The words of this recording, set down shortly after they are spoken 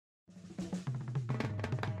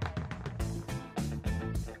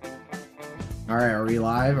All right, are we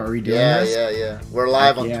live? Are we doing Yeah, this? yeah. We're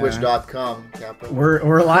live Heck on yeah. twitch.com, Kappa.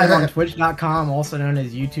 We're live on twitch.com, also known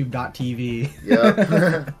as youtube.tv.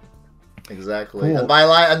 Yep. Exactly. Cool. And by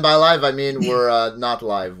live I mean we're not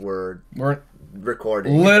live. We're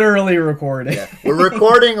recording. Literally recording. Yeah. We're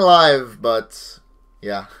recording live, but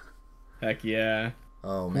yeah. Heck yeah.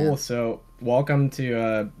 Oh man. Cool. So welcome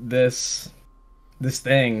to this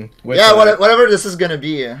thing. With, yeah, whatever this is gonna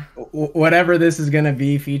be. Whatever this is gonna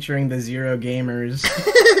be, featuring the Zer0 gamers.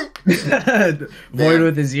 Void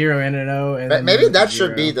with the zero and an O. And Maybe that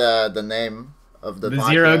should be the name of the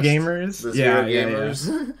podcast. Zer0 gamers. The Zer0 gamers.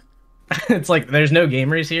 Yeah. It's like there's no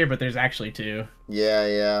gamers here, but there's actually two.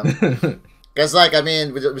 Yeah. Because, like, I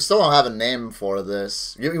mean, we still don't have a name for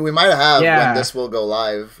this. We might have when this will go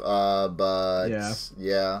live, but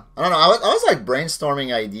yeah. I don't know. I was like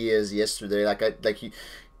brainstorming ideas yesterday.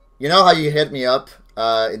 You know how you hit me up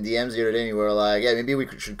in DMs the other day, and you were like, yeah, maybe we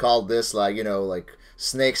should call this like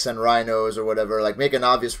snakes and rhinos or whatever. Like, make an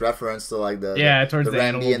obvious reference to like the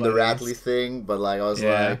Randy and the Ratley thing. But like, I was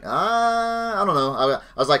like, I don't know. I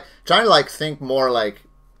was like trying to like think more like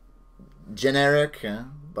generic. Yeah?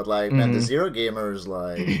 But like, man, the Zer0 gamers,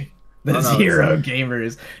 like the Zer0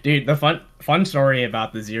 gamers, dude. The fun story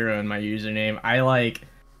about the Zer0 and my username.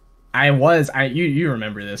 You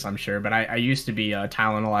remember this, I'm sure, but I used to be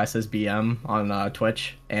Tylenol SSBM on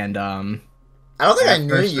Twitch, and I don't think I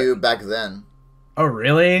knew you back then. Oh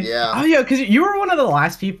really? Yeah. Oh yeah, because you were one of the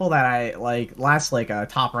last people that I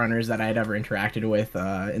top runners that I had ever interacted with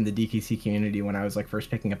in the DKC community when I was like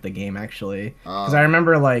first picking up the game, actually. Because I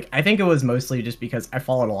remember I think it was mostly just because I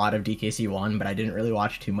followed a lot of DKC 1, but I didn't really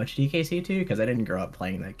watch too much DKC 2 because I didn't grow up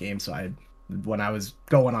playing that game. So when I was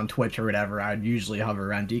going on Twitch or whatever, I'd usually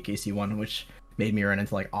hover around DKC 1, which made me run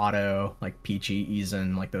into like Otto, like Peachy,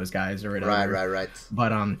 Eason, like those guys or whatever. Right.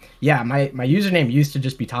 But yeah, my username used to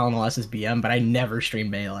just be Tylenol SSBM, but I never streamed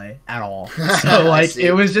Melee at all. So like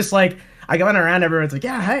it was just like I went around, everyone's like,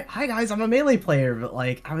 yeah, hi guys, I'm a Melee player. But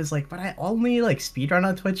like I was like, but I only like speedrun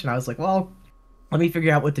on Twitch, and I was like, well, let me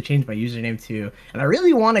figure out what to change my username to. And I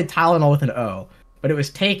really wanted Tylenol with an O, but it was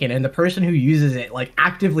taken, and the person who uses it like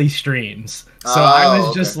actively streams. So I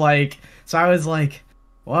was like,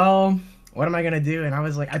 well, what am I gonna do? And I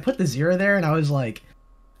was like, I put the Zer0 there, and I was like,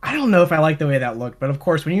 I don't know if I like the way that looked. But of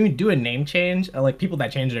course, when you do a name change, like people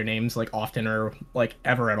that change their names like often or like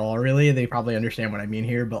ever at all, really, they probably understand what I mean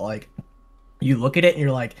here. But like, you look at it and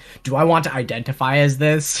you're like, do I want to identify as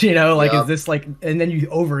this? You know, like, is this like, and then you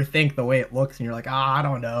overthink the way it looks, and you're like, I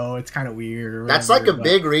don't know, it's kind of weird. Or that's like a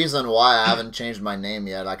big reason why I haven't changed my name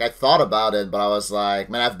yet. Like, I thought about it, but I was like,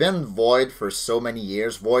 man, I've been Void for so many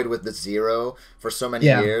years, Void with the Zer0 for so many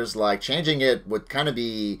years. Like, changing it would kind of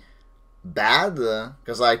be bad,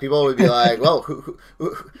 because like people would be like, well,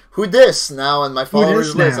 who this now in my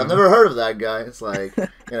followers list? I've never heard of that guy. It's like,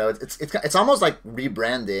 it's almost like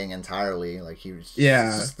rebranding entirely. Like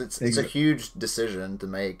it's a huge decision to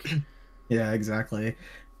make. Yeah, exactly.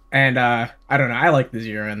 And I don't know, I like the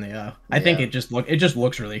Zer0 and the O. I think it just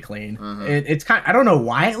looks really clean. It's kind, I don't know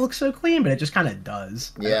why it looks so clean, but it just kind of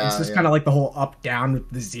does. It's just kind of like the whole up down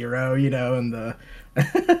with the Zer0, and the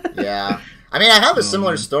yeah. I mean, I have a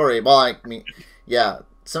similar story. Well,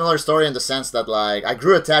 similar story in the sense that, like, I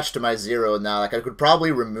grew attached to my Zer0 now. Like, I could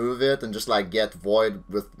probably remove it and just, like, get Void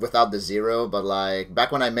without the Zer0. But, like,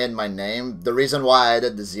 back when I made my name, the reason why I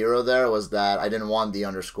did the Zer0 there was that I didn't want the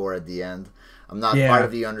underscore at the end. I'm not part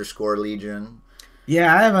of the underscore legion.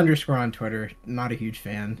 Yeah, I have underscore on Twitter. Not a huge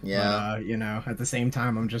fan. Yeah. But, at the same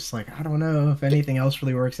time, I'm just like, I don't know if anything else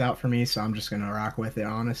really works out for me, so I'm just going to rock with it,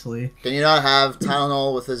 honestly. Can you not have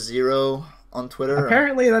Tylenol with a Zer0 on Twitter?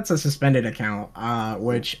 Apparently that's a suspended account,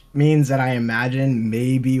 which means that I imagine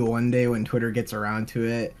maybe one day when Twitter gets around to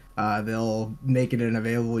it, they'll make it an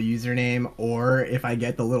available username, or if I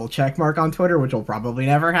get the little check mark on Twitter, which will probably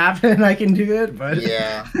never happen, I can do it. But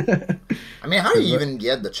yeah. I mean, how do you even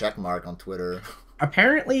get the check mark on Twitter?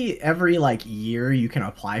 Apparently every like year you can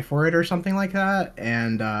apply for it or something like that,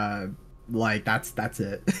 and like that's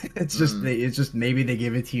it. It's just maybe they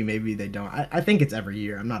give it to you, maybe they don't. I think it's every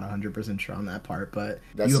year. I'm not 100% sure on that part, but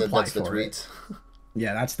you apply for it. That's the tweet.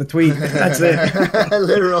 Yeah, that's the tweet. That's it.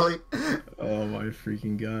 Literally. Oh my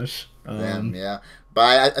freaking gosh. Damn, yeah.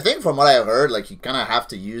 But I think from what I've heard, like, you kind of have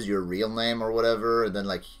to use your real name or whatever, and then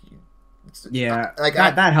like like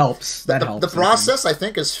that helps. That helps. The process, I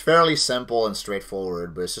think, is fairly simple and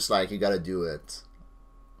straightforward, but it's just like you got to do it.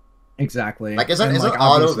 Exactly. Like, isn't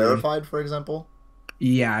auto verified, for example?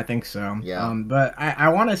 Yeah, I think so. Yeah. But I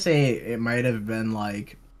want to say it might have been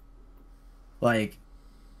like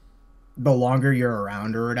the longer you're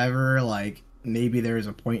around or whatever, like maybe there was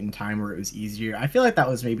a point in time where it was easier. I feel like that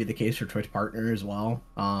was maybe the case for Twitch Partner as well.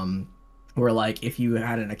 Where like if you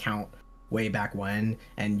had an account way back when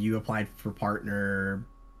and you applied for Partner,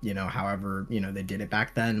 you know, however, you know, they did it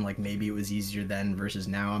back then, like maybe it was easier then versus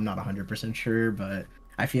now. I'm not 100% sure, but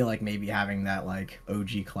I feel like maybe having that like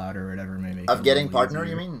OG cloud or whatever maybe of getting Partner,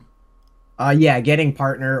 you mean? Yeah, getting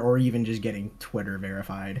Partner or even just getting Twitter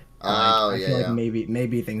verified. Oh, I yeah, feel like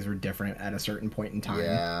maybe things were different at a certain point in time.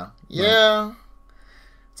 Yeah, yeah.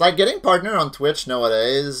 It's like getting Partner on Twitch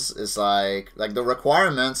nowadays is like the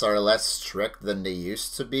requirements are less strict than they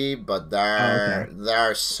used to be, but there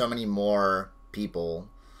are so many more people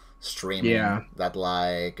streaming that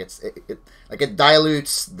like it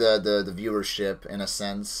dilutes the viewership in a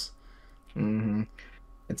sense. Mm-hmm.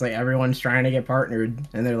 It's like everyone's trying to get partnered,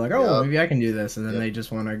 and they're like, "Oh, maybe I can do this," and then they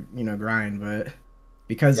just want to, you know, grind. But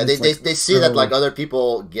because they see that like other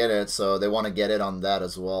people get it, so they want to get it on that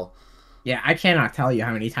as well. Yeah, I cannot tell you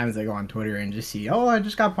how many times I go on Twitter and just see, "Oh, I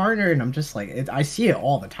just got partnered," and I'm just like, I see it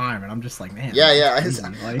all the time, and I'm just like, man. Yeah. I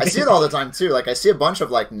see it all the time too. Like I see a bunch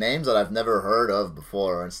of like names that I've never heard of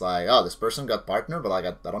before. And it's like, oh, this person got partnered, but like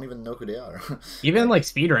I don't even know who they are. Even like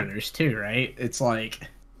speedrunners too, right? It's like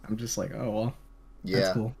I'm just like, oh well. Yeah,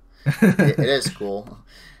 that's cool. It is cool.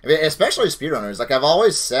 I mean, especially speedrunners. Like I've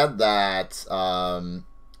always said that,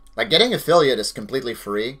 like getting affiliate is completely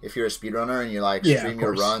free if you're a speedrunner and you like stream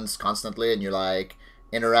your runs constantly and you like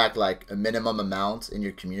interact like a minimum amount in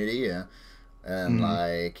your community. Yeah. And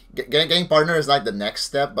like getting partner is like the next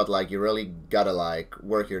step, but like you really gotta like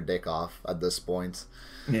work your dick off at this point.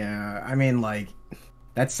 Yeah, I mean like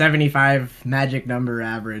that 75 magic number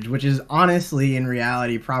average, which is honestly in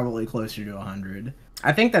reality probably closer to 100.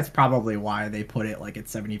 I think that's probably why they put it like at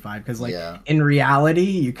 75, because like in reality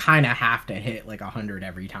you kind of have to hit like 100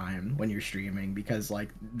 every time when you're streaming, because like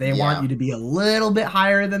they want you to be a little bit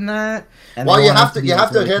higher than that. And well, you have to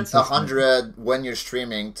hit 100 when you're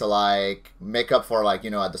streaming to like make up for like, you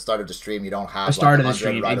know, at the start of the stream you don't have the start of the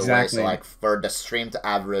stream right away, so like for the stream to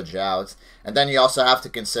average out. And then you also have to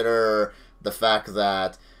consider the fact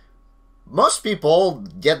that most people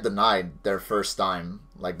get denied their first time.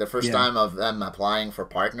 Like the first time of them applying for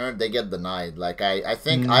partner, they get denied. Like I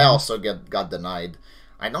think I also got denied.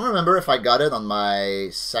 I don't remember if I got it on my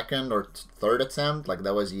second or third attempt. Like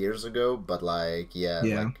that was years ago. But like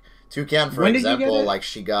like Toucan, for example, like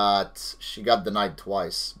she got denied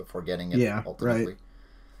twice before getting it ultimately. Right.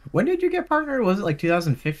 When did you get partnered? Was it like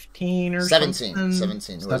 2015 or 17? Something?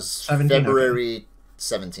 17. It was February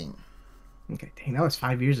 17. Okay, dang, that was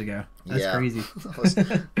 5 years ago. That's crazy.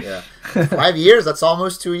 5 years. That's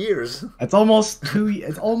almost 2 years. That's almost 2.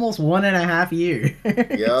 It's almost 1.5 years.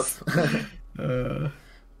 Yep.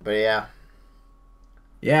 But yeah.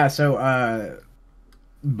 Yeah. So,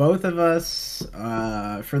 both of us,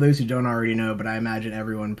 for those who don't already know, but I imagine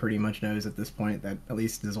everyone pretty much knows at this point that at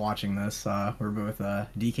least is watching this. We're both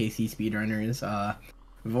DKC speedrunners.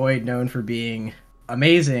 Void, known for being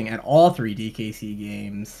amazing at all 3 DKC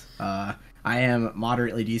games. I am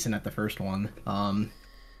moderately decent at the first one.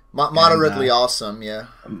 Moderately awesome, yeah.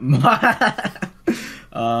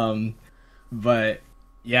 But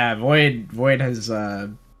yeah, Void has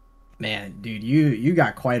man, dude, you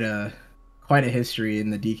got quite a history in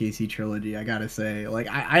the DKC trilogy, I gotta say. Like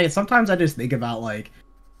I sometimes I just think about like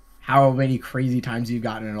how many crazy times you've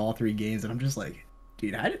gotten in all 3 games, and I'm just like,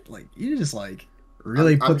 dude, you just like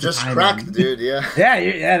really put the time in. Dude. Yeah.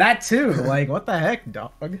 yeah, that too. Like, what the heck,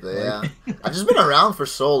 dog? Yeah, I've just been around for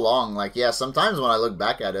so long. Like, yeah, sometimes when I look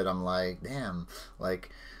back at it, I'm like, damn,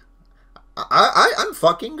 like, I'm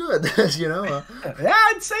fucking good, you know? Yeah,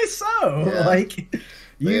 I'd say so. Yeah. Like,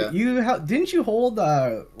 didn't you hold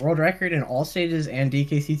world record in all stages and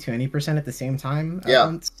DKC to 20% at the same time?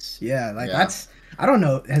 Yeah. That's. I don't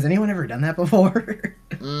know. Has anyone ever done that before?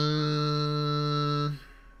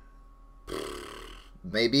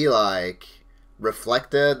 Maybe like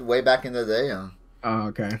Reflected way back in the day. Oh,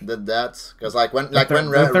 okay. Did that because like when Ref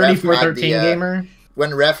 3413 gamer.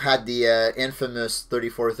 When Ref had the infamous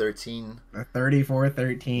 3413.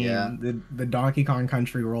 3413. Yeah. The Donkey Kong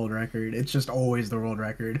Country world record. It's just always the world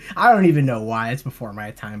record. I don't even know why. It's before my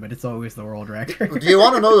time, but it's always the world record. Do you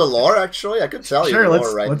want to know the lore? Actually, I could tell you the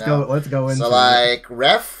lore right now. Let's go into. So like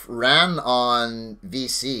Ref ran on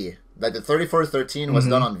VC. Like the 3413 was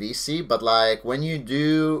done on VC, but like when you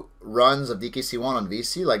do runs of DKC1 on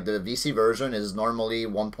VC, like the VC version is normally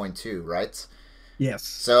 1.2, right? Yes.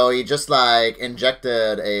 So he just like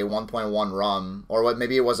injected a 1.1 ROM, or what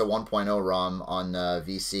maybe it was a 1.0 ROM on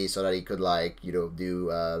VC, so that he could like, you know,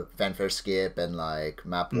 do fanfare skip and like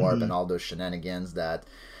map warp and all those shenanigans that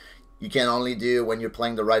you can only do when you're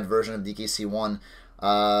playing the right version of DKC1.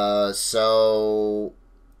 So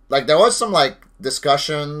like there was some like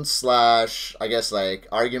discussion slash I guess like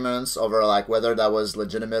arguments over like whether that was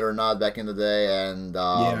legitimate or not back in the day, and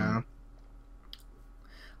Yeah.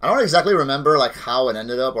 I don't exactly remember like how it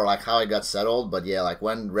ended up or like how it got settled, but yeah, like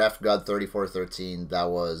when ref got 34-13, that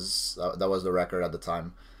was the record at the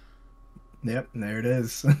time. Yep, there it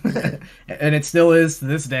is. And it still is to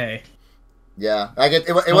this day. Yeah, like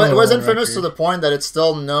it was infamous record. To the point that it's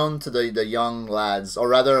still known to the young lads, or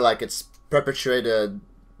rather like it's perpetuated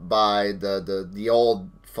by the old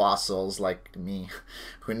fossils like me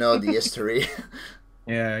who know the history.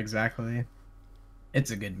 Yeah, exactly. It's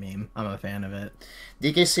a good meme. I'm a fan of it.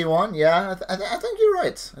 DKC1, yeah, I think you're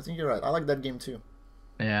right. I think you're right. I like that game too.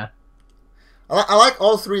 Yeah. I like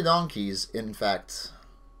all three donkeys, in fact.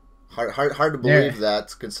 Hard to believe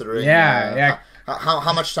that, considering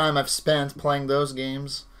how much time I've spent playing those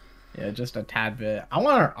games. Yeah, just a tad bit.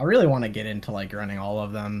 I really want to get into like running all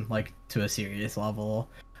of them like to a serious level.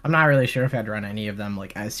 I'm not really sure if I'd run any of them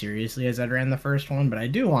like as seriously as I'd ran the first one, but I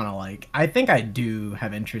do want to like. I think I do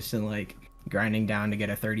have interest in like grinding down to get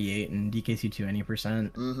a 38 and DKC2 any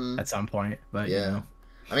percent at some point. But yeah, you know.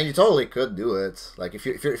 I mean, you totally could do it. Like if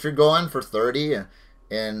you're going for 30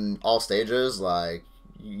 in all stages, like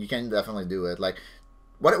you can definitely do it. Like,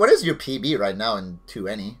 what is your PB right now in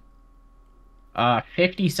 2NE?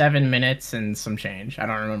 57 minutes and some change. I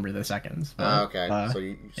don't remember the seconds. But, okay. So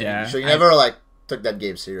you never like took that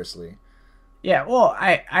game seriously. Yeah. Well,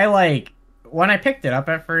 I like when I picked it up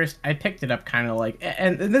at first. I picked it up kind of like,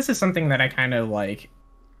 and this is something that I kind of like.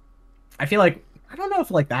 I feel like I don't know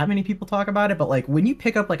if like that many people talk about it, but like when you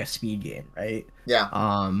pick up like a speed game, right?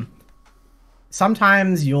 Yeah.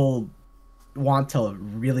 Sometimes you'll want to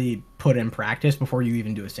really put in practice before you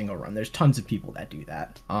even do a single run. There's tons of people that do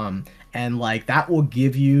that. And like that will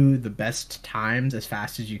give you the best times as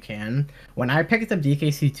fast as you can. When I picked up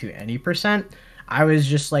DKC to any percent, I was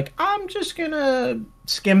just like, I'm just gonna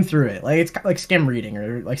skim through it. Like it's like skim reading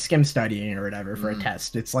or like skim studying or whatever for a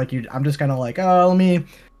test. It's like I'm just gonna like, oh, let me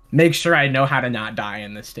make sure I know how to not die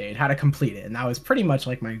in this state, how to complete it. And that was pretty much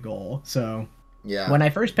like my goal. So yeah, when I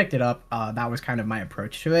first picked it up, that was kind of my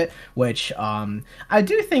approach to it, which I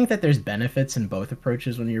do think that there's benefits in both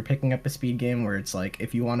approaches when you're picking up a speed game, where it's like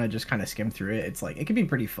if you want to just kind of skim through it, it's like it can be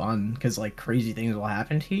pretty fun because like crazy things will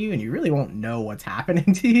happen to you and you really won't know what's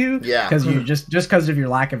happening to you. Yeah, because you just because of your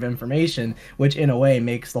lack of information, which in a way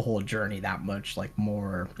makes the whole journey that much like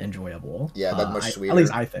more enjoyable. Yeah, that much sweeter. At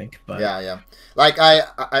least I think. But yeah. Like I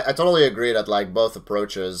totally agree that like both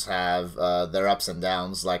approaches have their ups and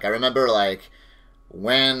downs. Like I remember like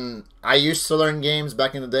when I used to learn games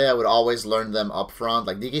back in the day, I would always learn them up front.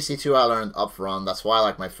 Like DKC2, I learned up front. That's why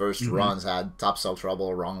like my first runs had Top Cell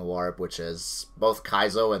Trouble, Wrong Warp, which is both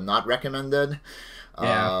Kaizo and not recommended.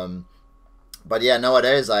 Yeah. But yeah,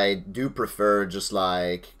 nowadays I do prefer just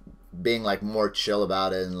like being like more chill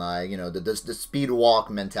about it and like, you know, the speed walk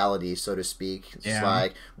mentality, so to speak. Just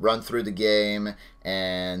like run through the game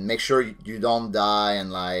and make sure you don't die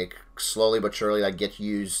and like slowly but surely like get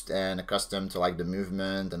used and accustomed to like the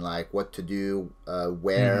movement and like what to do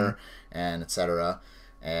where and etc.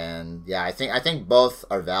 And yeah, I think both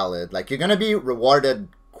are valid. Like you're gonna be rewarded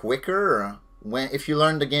quicker if you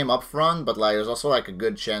learn the game up front, but like there's also like a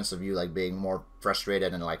good chance of you like being more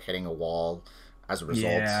frustrated and like hitting a wall as a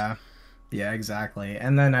result. Yeah, exactly.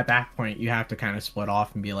 And then at that point you have to kind of split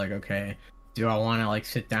off and be like, okay, do I want to like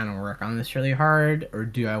sit down and work on this really hard, or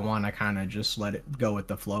do I want to kind of just let it go with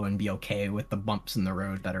the flow and be okay with the bumps in the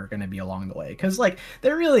road that are going to be along the way? Because like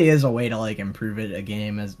there really is a way to like improve a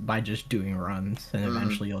game as by just doing runs, and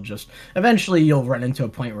eventually you'll run into a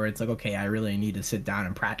point where it's like, okay, I really need to sit down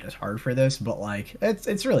and practice hard for this. But like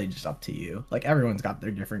it's really just up to you. Like everyone's got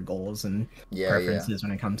their different goals and preferences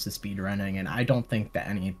when it comes to speed running, and I don't think that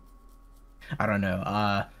I don't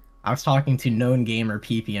know. I was talking to Known Gamer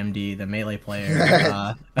PPMD, the Melee player.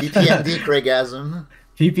 PPMD Craigasm.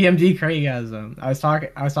 PPMD Craigasm. I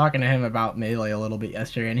was talking to him about Melee a little bit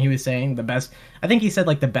yesterday, and he was saying I think he said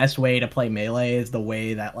like the best way to play Melee is the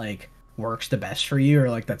way that like works the best for you,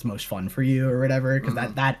 or like that's most fun for you, or whatever. Because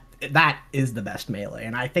that is the best Melee,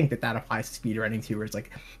 and I think that applies to speedrunning too, where it's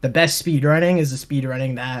like the best speedrunning is the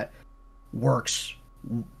speedrunning that works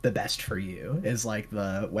the best for you, is like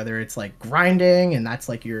whether it's like grinding and that's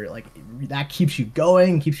like your like that keeps you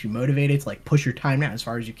going, keeps you motivated to like push your time down as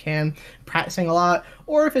far as you can, practicing a lot,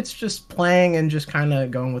 or if it's just playing and just kind of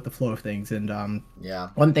going with the flow of things. And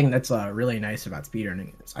one thing that's really nice about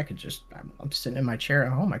speedrunning is I'm sitting in my chair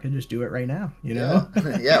at home, I could just do it right now, you know.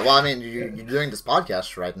 Yeah, well, I mean you're doing this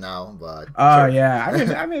podcast right now, but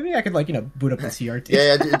maybe I could like, you know, boot up the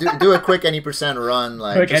CRT. do a quick any percent run,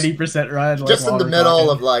 like any percent run, just like, in the middle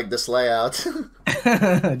middle of like this layout.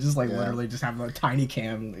 Just like literally just have a tiny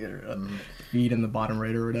cam feed in the bottom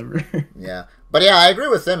right or whatever. Yeah, but yeah, I agree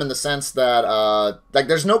with him in the sense that like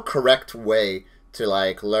there's no correct way to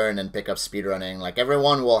like learn and pick up speedrunning. Like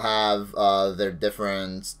everyone will have their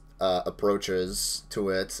different approaches to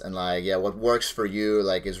it, and like what works for you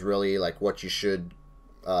like is really like what you should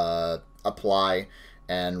apply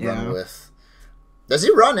and run with. Does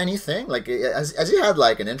he run anything? Like has he had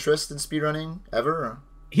like an interest in speedrunning ever?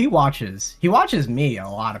 He watches me a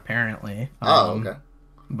lot apparently. Okay.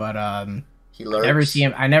 But he lurks.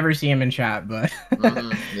 I never see him in chat, but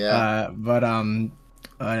yeah,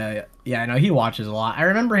 I know he watches a lot. I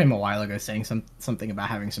remember him a while ago saying something about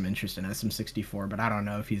having some interest in SM64, but I don't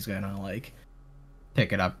know if he's gonna like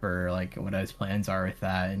pick it up or like what his plans are with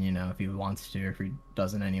that, and you know if he wants to or if he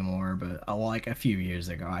doesn't anymore. But like a few years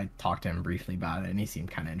ago, I talked to him briefly about it, and he seemed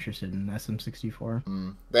kind of interested in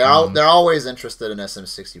SM64. They're always interested in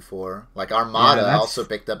SM64. Like Armada also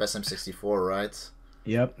picked up SM64, right?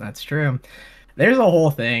 Yep, that's true. There's a whole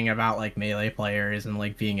thing about like Melee players and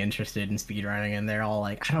like being interested in speedrunning, and they're all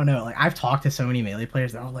like, I don't know, like I've talked to so many Melee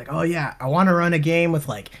players, they're all like, oh yeah, I want to run a game with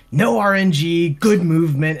like no RNG, good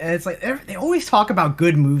movement, and it's like they always talk about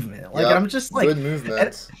good movement, like, and I'm just like, good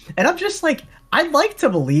movement, and I'm just like, I'd like to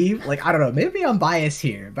believe, like, I don't know, maybe I'm biased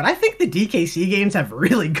here, but I think the DKC games have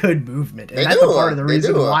really good movement, and that's a part of the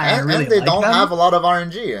reason why I really like them. And they don't have a lot of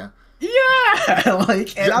RNG. Yeah,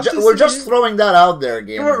 like, and we're just throwing that out there,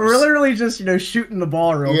 gamers. We're literally just shooting the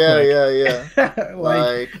ball real quick. Yeah.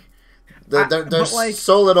 like there's like,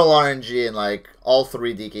 so little RNG in like all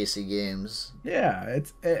 3 DKC games. Yeah,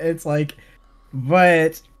 it's like,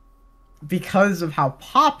 but because of how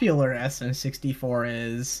popular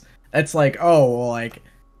SM64 is, it's like, oh, well, like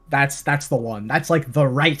that's the one. That's like the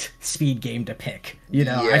right speed game to pick. You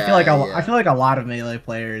know, I feel like a lot of Melee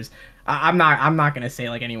players. I'm not gonna say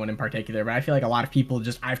like anyone in particular, but I feel like a lot of people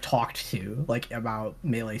I've talked to like about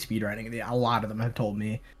Melee speedrunning. A lot of them have told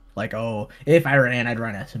me like, oh, if I ran, I'd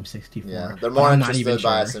run SM64. Yeah, they're more interested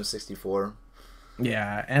by SM64.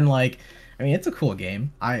 Yeah, and like, I mean, it's a cool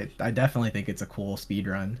game. I definitely think it's a cool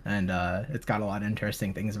speedrun, and it's got a lot of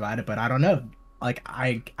interesting things about it. But I don't know, like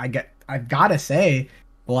I've gotta say,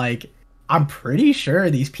 like, I'm pretty sure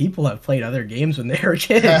these people have played other games when they were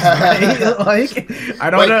kids, right? Like, I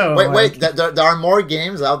don't know. Wait, there are more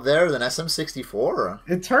games out there than SM64?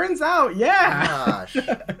 It turns out, yeah. Gosh,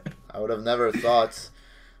 I would have never thought.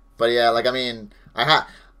 But yeah, like, I mean, I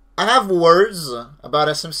have words about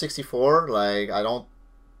SM64. Like, I don't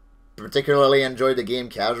particularly enjoy the game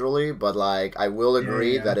casually, but like I will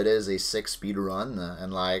agree that it is a sick speed run,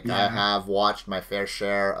 and like I have watched my fair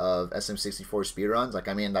share of SM64 speedruns. Like,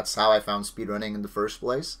 I mean, that's how I found speedrunning in the first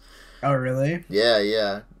place. Oh, really?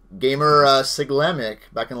 Yeah. Gamer Siglemic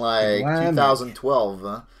back in like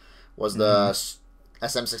 2012 was the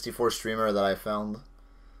SM64 streamer that I found.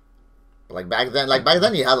 But back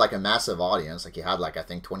then he had like a massive audience. Like, he had like, I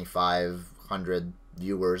think 2,500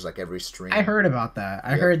 viewers like every stream. I heard about that.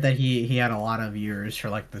 I heard that he had a lot of viewers for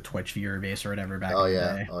like the Twitch viewer base or whatever back in the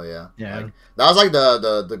day. Yeah. Like, that was like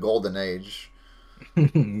the golden age.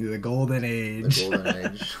 The golden age.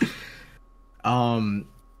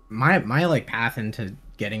 My like path into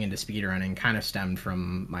getting into speedrunning kind of stemmed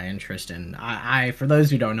from my interest in I for those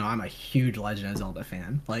who don't know, I'm a huge Legend of Zelda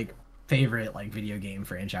fan. Like, favorite like video game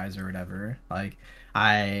franchise or whatever. Like,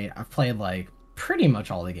 I've played like pretty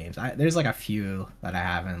much all the games. There's like a few that I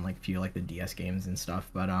haven't, like a few like the DS games and stuff,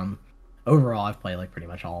 but overall I've played like pretty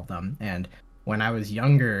much all of them. And when I was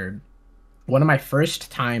younger, one of my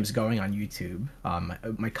first times going on YouTube,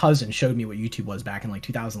 my cousin showed me what YouTube was back in like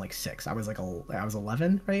 2006. I was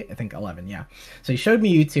 11, right? I think 11, yeah. So he showed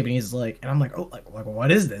me YouTube, and he's like, and I'm like, oh, like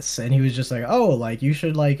what is this? And he was just like, oh, like you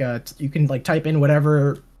should like you can like type in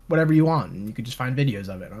whatever you want, and you could just find videos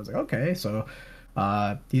of it. And I was like, okay. So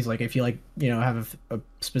he's like, if you like, you know, have a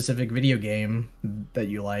specific video game that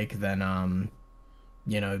you like, then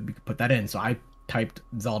you know, you could put that in. So I typed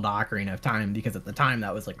Zelda Ocarina of Time, because at the time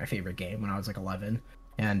that was like my favorite game when I was like 11,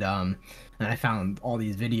 and I found all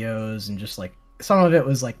these videos, and just like some of it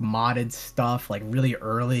was like modded stuff, like really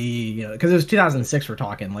early, you know, because it was 2006 we're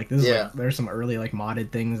talking, like this is like, there's some early like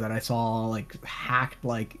modded things that I saw, like hacked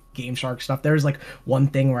like Game Shark stuff. There's like one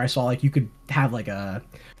thing where I saw like you could have like an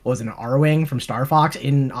R-Wing from Star Fox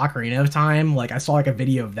in Ocarina of Time. Like, I saw like a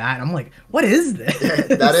video of that, and I'm like, what is this?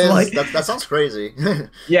 That sounds crazy.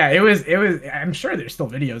 Yeah, it was I'm sure there's still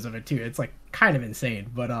videos of it too. It's like kind of insane,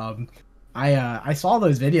 but I saw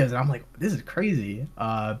those videos, and I'm like, this is crazy.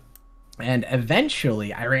 And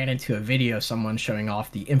eventually I ran into a video of someone showing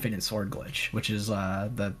off the infinite sword glitch, which is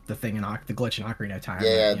the thing in the glitch in Ocarina of Time.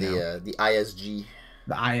 Yeah, the ISG.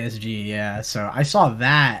 The ISG, yeah. So I saw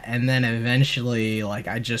that, and then eventually, like,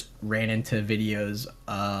 I just ran into videos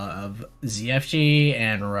of ZFG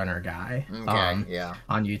and Runner Guy, yeah,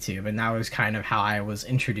 on YouTube, and that was kind of how I was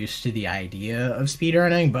introduced to the idea of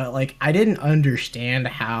speedrunning. But like, I didn't understand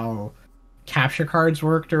how capture cards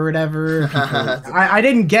worked or whatever. I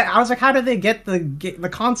didn't get. I was like, how did they get the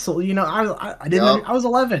console? You know, I didn't. Yep. I was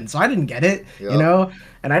 11, so I didn't get it. Yep. You know,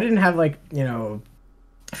 and I didn't have like, you know,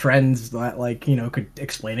 friends that, like, you know, could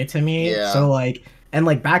explain it to me. Yeah. So like, and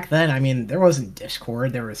like back then, I mean, there wasn't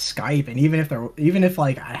Discord, there was Skype, and even if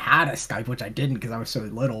like I had a Skype, which I didn't because I was so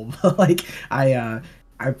little, but like I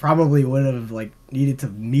probably would have like needed to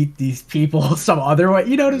meet these people some other way.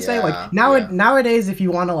 You know what I'm saying? Like nowadays, if you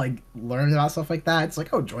want to like learn about stuff like that, it's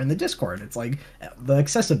like, oh, join the Discord. It's like the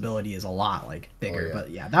accessibility is a lot like bigger.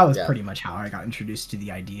 But yeah, that was pretty much how I got introduced to the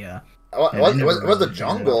idea. It was the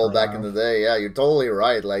jungle back in the day. Yeah, you're totally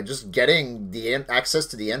right. Like, just getting the access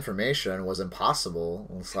to the information was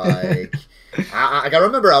impossible. It's like I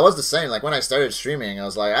remember I was the same. Like, when I started streaming, I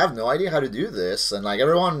was like, I have no idea how to do this, and like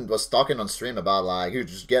everyone was talking on stream about like, you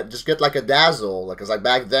just get like a Dazzle, like, because like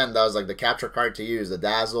back then that was like the capture card to use, the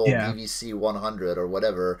Dazzle DVC 100 or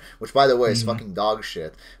whatever. Which, by the way, is fucking dog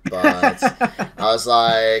shit. But I was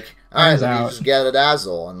like, all right, let me just get a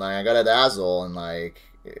Dazzle, and like I got a Dazzle, and like.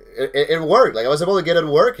 It worked. Like, I was able to get it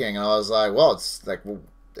working, and I was like, well, it's like,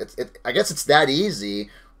 I guess it's that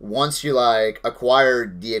easy once you like acquire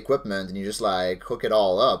the equipment and you just like hook it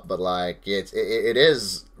all up. But like, it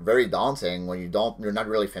is very daunting when you're not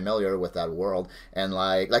really familiar with that world. And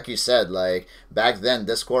like you said, like back then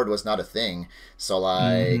Discord was not a thing, so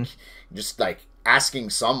like just like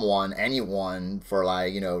asking anyone for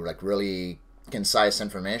like, you know, like really concise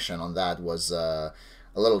information on that was a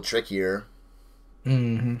little trickier.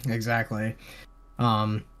 Exactly.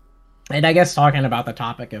 And I guess talking about the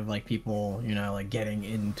topic of like people, you know, like getting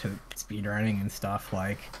into speedrunning and stuff,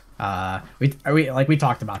 like we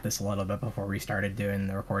talked about this a little bit before we started doing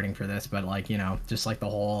the recording for this, but like, you know, just like the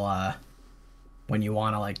whole when you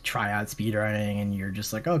want to like try out speedrunning and you're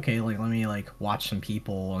just like, okay, like let me like watch some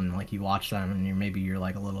people, and like you watch them and you're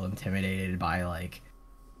like a little intimidated by like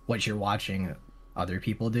what you're watching other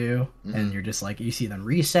people do, and you're just like, you see them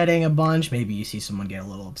resetting a bunch, maybe you see someone get a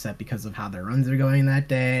little upset because of how their runs are going that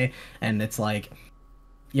day, and it's like,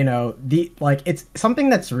 you know, it's something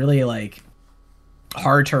that's really like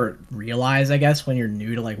hard to realize, I guess, when you're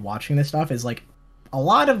new to like watching this stuff, is like a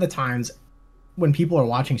lot of the times when people are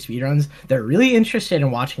watching speedruns, they're really interested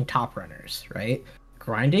in watching top runners, right?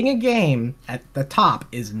 Grinding a game at the top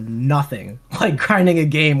is nothing like grinding a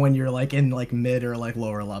game when you're like in like mid or like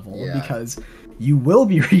lower level, because you will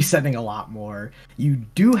be resetting a lot more. You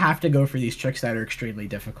do have to go for these tricks that are extremely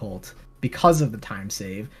difficult because of the time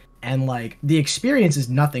save, and like the experience is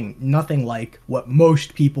nothing like what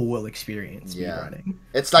most people will experience speedrunning.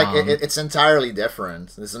 It's like it's entirely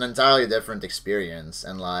different. It's an entirely different experience,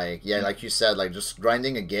 and like like you said, like just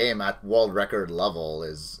grinding a game at world record level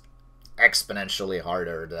is exponentially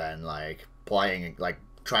harder than like playing, like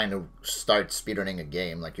trying to start speedrunning a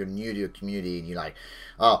game. Like, you're new to a community and you're like,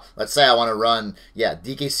 oh, let's say I want to run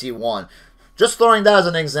DKC 1. Just throwing that as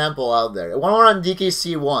an example out there. I want to run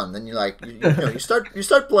DKC 1. Then you like you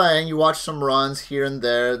start playing, you watch some runs here and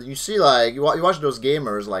there. You see like you watch those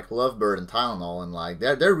gamers like Lovebird and Tylenol, and like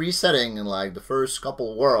they're resetting in like the first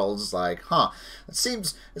couple worlds. Like, it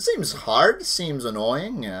seems hard, it seems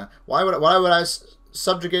annoying. Why would I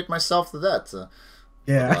subjugate myself to that?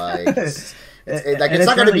 Like, it's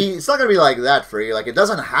not gonna be like that for you. Like, it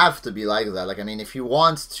doesn't have to be like that. Like, I mean, if you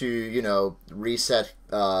want to, you know, reset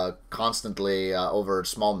constantly over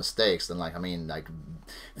small mistakes, then like, I mean, like,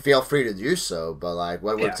 feel free to do so. But like,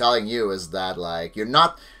 what we're telling you is that like, you're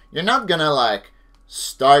not gonna like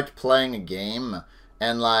start playing a game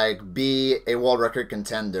and like be a world record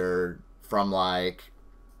contender from like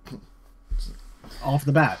off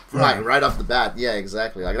the bat. Right off the bat. Yeah,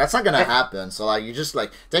 exactly. Like, that's not gonna happen. So like, you just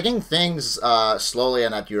like taking things slowly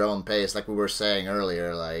and at your own pace, like we were saying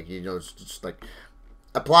earlier, like, you know, just like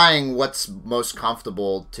applying what's most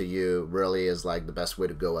comfortable to you really is like the best way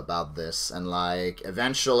to go about this. And like,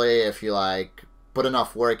 eventually, if you like put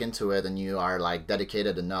enough work into it and you are like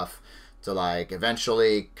dedicated enough to like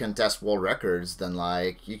eventually contest world records, then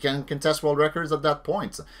like you can contest world records at that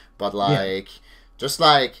point. But like, just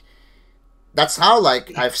like, that's how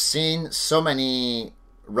like I've seen so many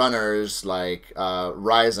runners like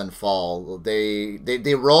rise and fall. They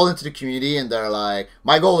roll into the community and they're like,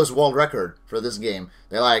 my goal is world record for this game.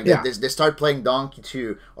 They're like, they start playing Donkey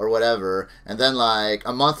 2 or whatever, and then like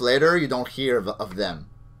a month later you don't hear of them.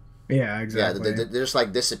 Yeah, exactly. Yeah, they just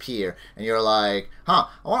like disappear, and you're like, huh?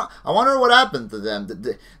 I wonder what happened to them.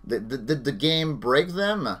 Did the game break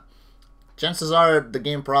them? Chances are the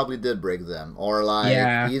game probably did break them, or like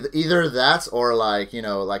either that, or like, you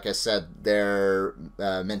know, like I said, their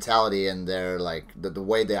mentality and their like the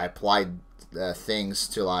way they applied things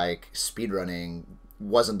to like speedrunning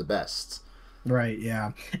wasn't the best. Right.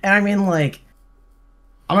 Yeah. And I mean, like,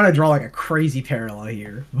 I'm gonna draw like a crazy parallel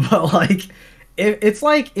here, but like, it's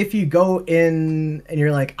like if you go in and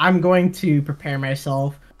you're like, I'm going to prepare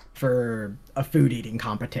myself for a food eating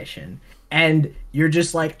competition, and you're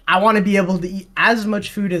just like, I want to be able to eat as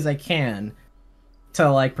much food as I can to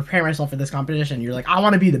like prepare myself for this competition. You're like, I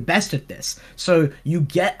want to be the best at this, so you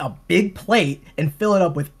get a big plate and fill it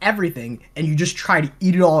up with everything, and you just try to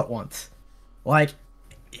eat it all at once. Like,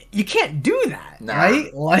 you can't do that,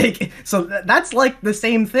 right? Like, so that's like the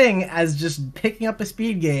same thing as just picking up a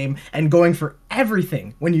speed game and going for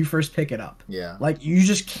everything when you first pick it up. Yeah. Like, you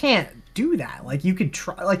just can't do that. Like, you could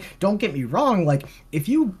try, like, don't get me wrong, like,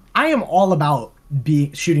 I am all about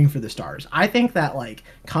shooting for the stars. I think that, like,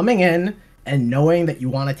 coming in and knowing that you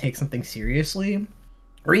want to take something seriously,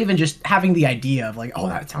 or even just having the idea of like, oh,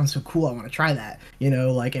 that sounds so cool, I want to try that, you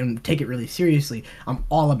know, like, and take it really seriously, I'm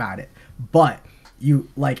all about it. But you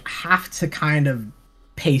like have to kind of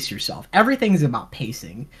pace yourself. Everything's about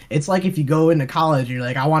pacing. It's like if you go into college and you're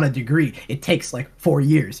like, I want a degree, it takes like 4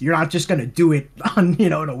 years. You're not just gonna do it on, you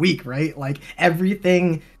know, in a week, right? Like,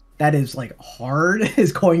 everything that is like hard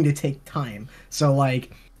is going to take time. So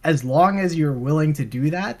like, as long as you're willing to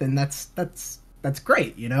do that, then that's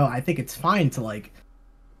great, you know. I think it's fine to like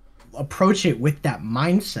approach it with that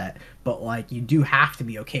mindset, but like, you do have to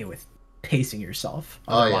be okay with pacing yourself.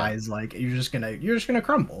 Otherwise, like, you're just gonna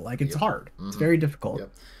crumble. Like, it's hard. It's very difficult.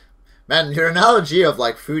 Yep. Man, your analogy of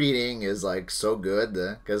like food eating is like so good,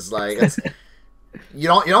 because like it's, you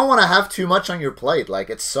don't want to have too much on your plate. Like,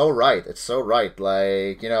 it's so right. It's so right.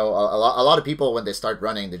 Like, you know, a lot of people when they start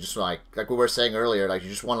running, they just like we were saying earlier, like, you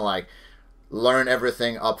just want to like learn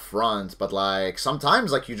everything up front, but like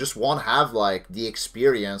sometimes like you just won't have like the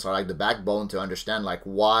experience or like the backbone to understand like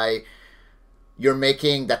why you're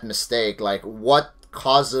making that mistake, like what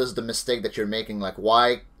causes the mistake that you're making, like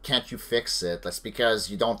why can't you fix it? That's because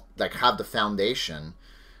you don't like have the foundation.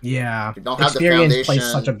 Yeah, you don't have experience the foundation,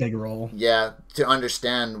 plays such a big role. Yeah, to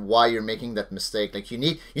understand why you're making that mistake. Like, you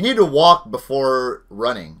need to walk before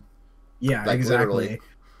running. Yeah, like, exactly. Literally.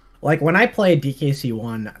 Like, when I play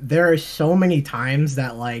DKC1, there are so many times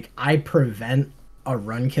that like I prevent a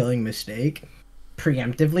run killing mistake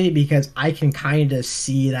preemptively, because I can kind of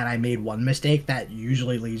see that I made one mistake that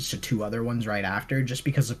usually leads to 2 other ones right after, just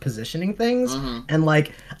because of positioning things. And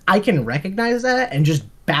like, I can recognize that and just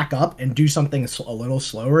back up and do something a little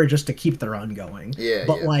slower just to keep the run going.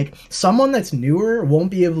 But like, someone that's newer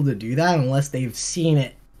won't be able to do that unless they've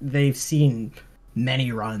seen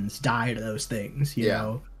many runs die to those things, you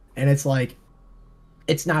know. And it's like,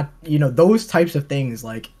 it's not, you know, those types of things,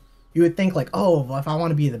 like, you would think like, oh, well, if I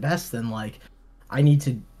want to be the best, then like I need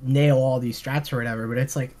to nail all these strats or whatever. But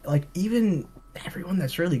it's like even everyone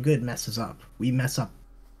that's really good messes up. We mess up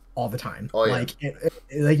all the time. Like,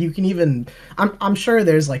 like, you can even, I'm sure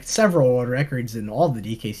there's like several world records in all the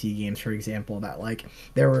DKC games, for example, that like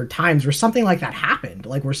there were times where something like that happened,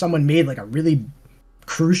 like where someone made like a really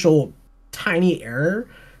crucial tiny error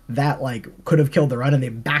that like could have killed the run, and they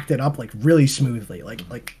backed it up like really smoothly, like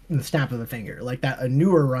in the snap of the finger, like that a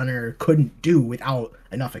newer runner couldn't do without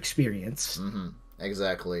enough experience.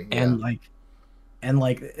 Exactly. And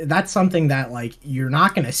like that's something that like you're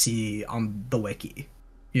not gonna see on the wiki,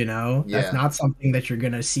 you know. That's not something that you're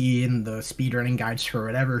gonna see in the speedrunning guides for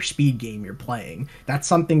whatever speed game you're playing. That's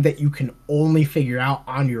something that you can only figure out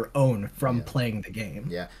on your own from playing the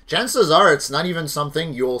game. Chances are it's not even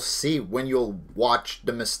something you'll see when you'll watch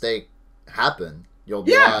the mistake happen. You'll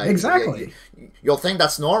be like, exactly. You'll think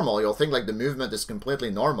that's normal. You'll think like the movement is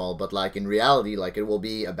completely normal, but like in reality, like it will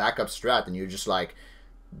be a backup strat, and you just like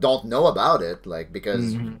don't know about it, like,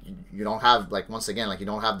 because you don't have, like, once again, like, you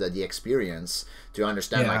don't have the experience to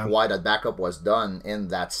understand like why that backup was done in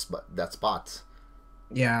that spot.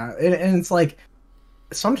 And it's like,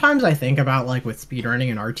 sometimes I think about like with speedrunning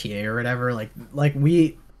and RTA or whatever, like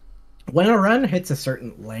when a run hits a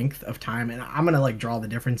certain length of time, and I'm gonna like draw the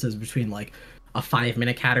differences between like a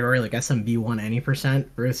 5-minute category like SMB1 any percent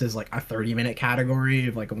versus like a 30-minute category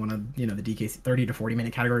of like one of, you know, the DKC 30 to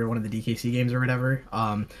 40-minute category of one of the DKC games or whatever.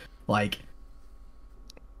 Like,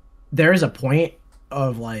 there is a point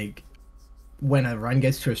of like when a run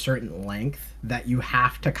gets to a certain length that you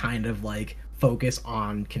have to kind of like focus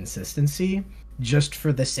on consistency, just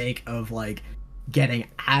for the sake of like getting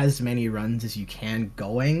as many runs as you can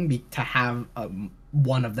going to have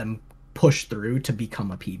one of them push through to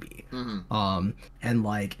become a PB. And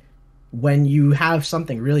like when you have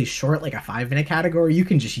something really short, like a 5-minute category, you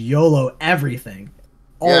can just YOLO everything,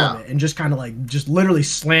 all of it, and just kind of like just literally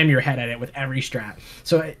slam your head at it with every strat.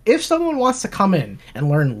 So if someone wants to come in and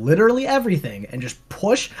learn literally everything and just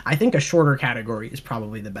push, I think a shorter category is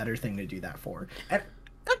probably the better thing to do that for. And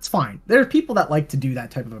that's fine. There are people that like to do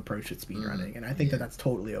that type of approach with speedrunning, and I think that that's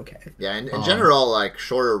totally okay. Yeah, in general, like,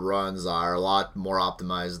 shorter runs are a lot more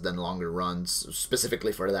optimized than longer runs,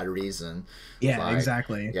 specifically for that reason. Yeah, like,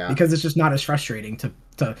 exactly. Yeah. Because it's just not as frustrating to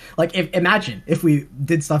like, imagine if we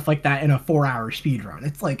did stuff like that in a 4-hour speed run.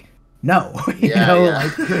 It's like, no. you know?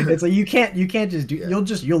 Like, it's like you can't just do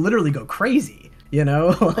you'll literally go crazy, you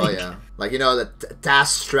know? Like, like, you know, the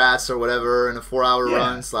task strats or whatever in a 4-hour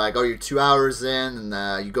run. It's like, oh, you're 2 hours in,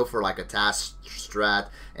 and you go for like a task strat,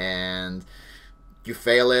 and you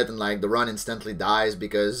fail it, and like the run instantly dies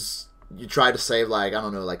because you try to save, like, I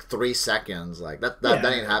don't know, like 3 seconds. Like that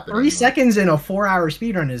ain't happening. 3 seconds in a 4-hour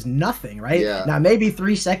speedrun is nothing, right? Yeah. Now maybe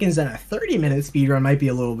 3 seconds in a 30-minute speedrun might be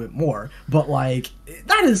a little bit more, but like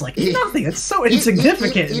that is like nothing. It's so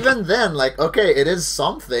insignificant. Even then, like, okay, it is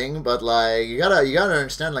something, but like you gotta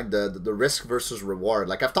understand like the risk versus reward.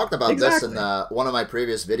 Like I've talked about this in one of my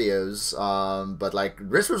previous videos. But like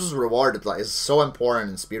risk versus reward is so important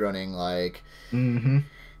in speedrunning. Like,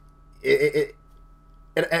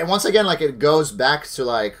 and once again, like, it goes back to,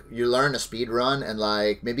 like, you learn a speed run, and,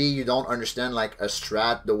 like, maybe you don't understand, like, a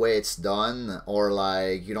strat the way it's done, or,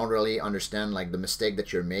 like, you don't really understand, like, the mistake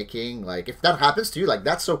that you're making. Like, if that happens to you, like,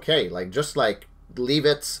 that's okay. Like, just, like, leave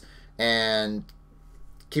it and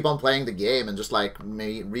keep on playing the game, and just, like,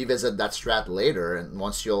 maybe revisit that strat later, and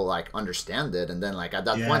once you'll, like, understand it, and then, like, at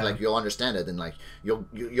that point, like, you'll understand it, and, like,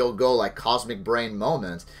 you'll go, like, cosmic brain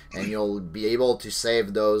moment, and you'll be able to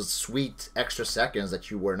save those sweet extra seconds that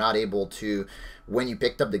you were not able to when you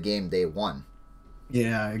picked up the game day one.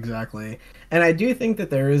 Yeah, exactly. And I do think that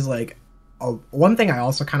there is, like, one thing I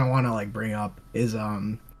also kind of want to, like, bring up is,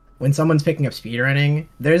 when someone's picking up speedrunning,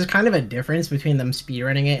 there's kind of a difference between them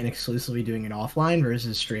speedrunning it and exclusively doing it offline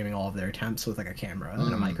versus streaming all of their attempts with like a camera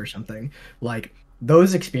and a mic or something. Like,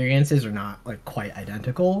 those experiences are not like quite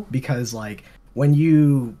identical, because like when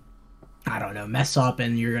you, I don't know, mess up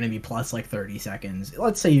and you're going to be plus like 30 seconds,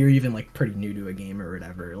 let's say you're even like pretty new to a game or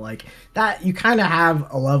whatever, like that, you kind of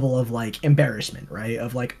have a level of like embarrassment, right?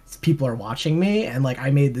 Of like, people are watching me and like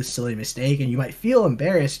I made this silly mistake, and you might feel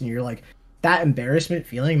embarrassed, and you're like, that embarrassment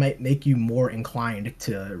feeling might make you more inclined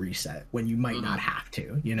to reset when you might not have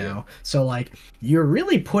to, you know? So, like, you're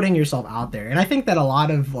really putting yourself out there. And I think that a lot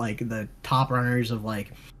of, like, the top runners of,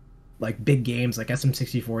 like big games, like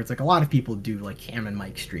SM64, it's like a lot of people do, like, cam and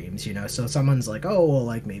mic streams, you know? So someone's like, oh, well,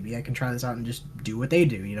 like, maybe I can try this out and just do what they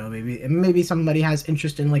do, you know? Maybe somebody has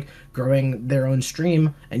interest in, like, growing their own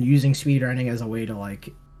stream and using speedrunning as a way to, like,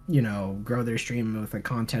 you know, grow their stream with, like,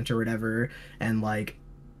 content or whatever. And, like,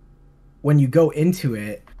 when you go into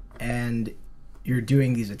it and you're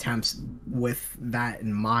doing these attempts with that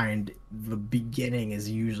in mind, the beginning is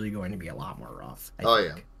usually going to be a lot more rough,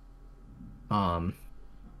 I think.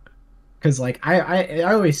 Because like I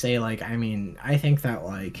always say, like, I mean, I think that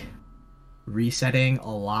like resetting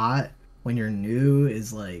a lot when you're new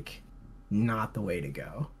is like not the way to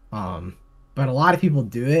go. But a lot of people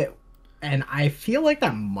do it. And I feel like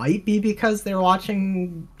that might be because they're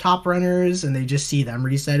watching top runners and they just see them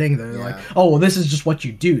resetting. They're like, oh, well, this is just what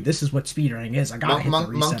you do. This is what speedrunning is. I gotta hit the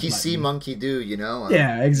reset monkey button. See, monkey do, you know?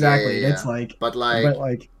 Yeah, exactly. It's like... But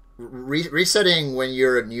resetting when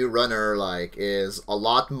you're a new runner, like, is a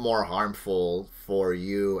lot more harmful for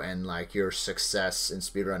you and, like, your success in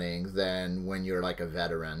speedrunning than when you're, like, a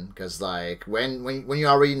veteran. Because, like, when you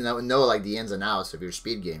already know, like, the ins and outs of your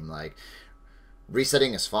speed game, like,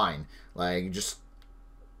 resetting is fine. Like, you just,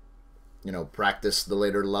 you know, practice the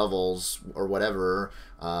later levels or whatever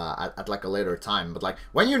at like a later time. But like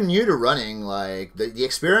when you're new to running, like the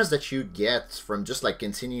experience that you get from just like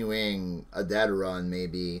continuing a dead run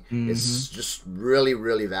maybe is just really,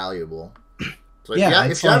 really valuable. So if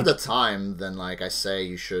you have the time, then like I say,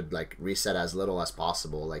 you should like reset as little as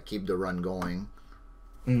possible. Like keep the run going.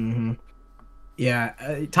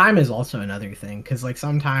 Yeah, time is also another thing, because like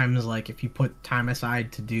sometimes like if you put time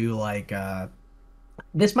aside to do like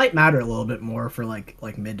this might matter a little bit more for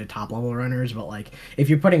like mid to top level runners, but like if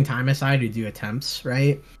you're putting time aside to do attempts,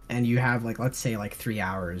 right, and you have like, let's say like 3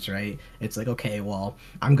 hours, right, it's like, okay, well,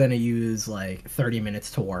 I'm gonna use like 30 minutes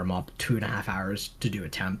to warm up, 2.5 hours to do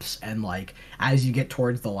attempts, and like as you get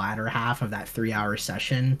towards the latter half of that 3-hour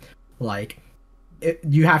session, like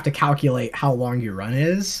you have to calculate how long your run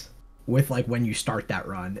is. with like when you start that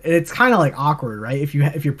run. It's kind of like awkward, right? If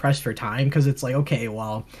you're pressed for time, because it's like, okay,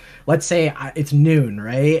 well, let's say it's noon,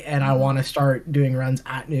 right? And I want to start doing runs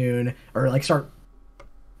at noon, or like start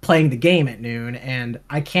playing the game at noon, and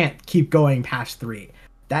I can't keep going past 3.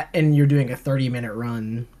 That, and you're doing a 30-minute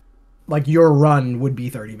run, like your run would be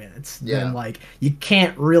 30 minutes. Yeah. Then like you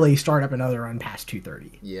can't really start up another run past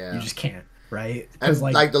 2:30. Yeah. You just can't, right? And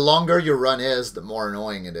like the longer your run is, the more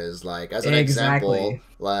annoying it is. Like as an example,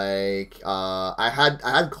 like I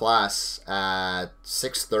had class at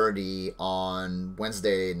 6:30 on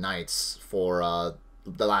Wednesday nights for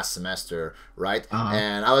the last semester, right?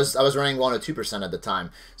 And I was running 102% at the time.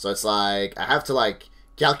 So it's like I have to like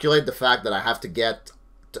calculate the fact that I have to get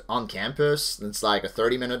on campus. It's like a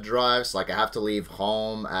 30-minute drive, so like I have to leave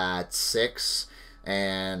home at 6,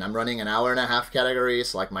 and I'm running an hour and a half category,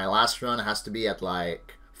 so like my last run has to be at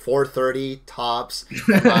like 4:30 tops.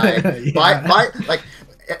 Like by like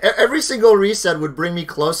every single reset would bring me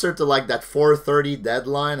closer to like that 4:30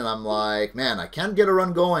 deadline, and I'm like, man, I can't get a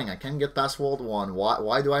run going. I can't get past World 1.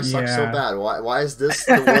 Why do I suck so bad? Why is this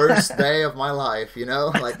the worst day of my life? You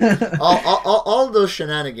know, like all those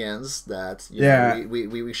shenanigans that you know,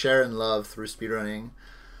 we share and love through speedrunning.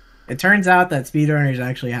 It turns out that speedrunners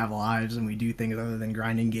actually have lives, and we do things other than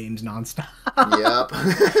grinding games nonstop.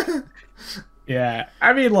 Yep. Yeah,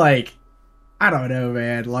 I mean, like, I don't know,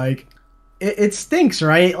 man. Like, it stinks,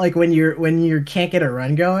 right? Like when you can't get a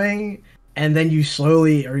run going, and then you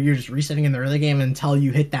slowly, or you're just resetting in the early game until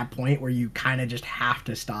you hit that point where you kind of just have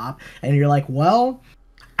to stop, and you're like, well,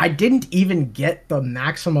 I didn't even get the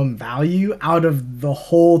maximum value out of the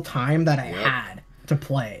whole time that I had to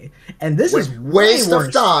play, and this is waste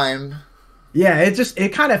of time. Yeah,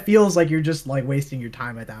 it kind of feels like you're just like wasting your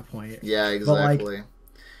time at that point. Yeah, exactly. But, like,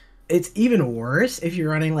 it's even worse if you're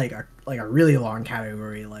running like a really long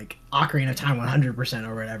category, like Ocarina of Time 100%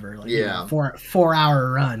 or whatever. Like, you know,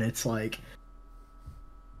 4-hour run. It's like,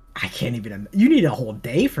 I can't even. You need a whole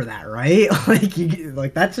day for that, right?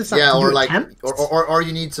 Like that's just or like or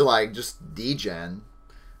you need to like just degen.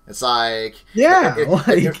 It's like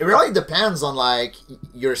it really depends on like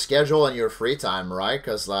your schedule and your free time, right?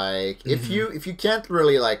 Because like if you can't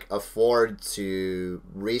really like afford to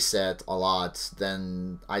reset a lot,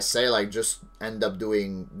 then I say like just end up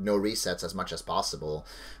doing no resets as much as possible.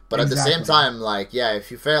 But at the same time, like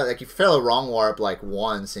if you fail a wrong warp like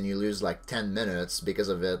once and you lose like 10 minutes because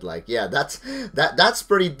of it, like that's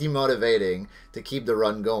pretty demotivating to keep the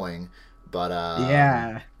run going. But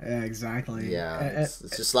yeah, exactly. Yeah, it's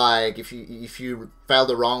just like if you fail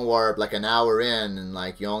the wrong warp like an hour in, and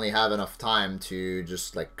like you only have enough time to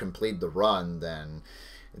just like complete the run, then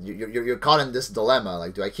you're caught in this dilemma.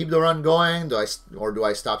 Like, do I keep the run going? Or do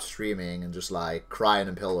I stop streaming and just like cry in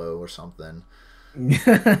a pillow or something?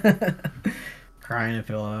 Cry in a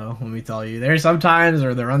pillow, let me tell you. There's some times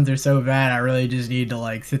where the runs are so bad I really just need to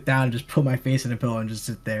like sit down and just put my face in a pillow and just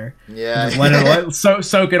sit there. Yeah. Just let it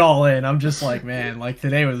soak it all in. I'm just like, man, like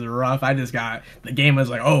today was rough. The game was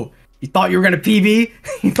like, oh, you thought you were gonna PB?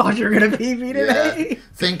 You thought you were gonna PB today? Yeah.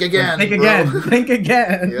 Think again. Think again. Think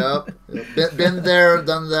again. Yep. Been there,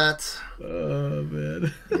 done that. Oh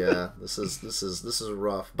man. Yeah, this is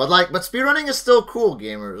rough. But speedrunning is still cool,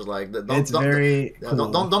 gamers. Like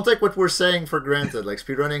don't take what we're saying for granted. Like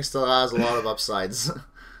speedrunning still has a lot of upsides.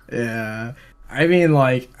 Yeah. I mean,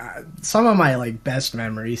 like some of my like best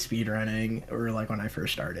memories speedrunning were like when I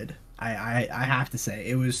first started. I have to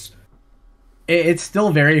say it's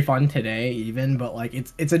still very fun today even, but like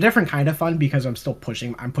it's a different kind of fun because I'm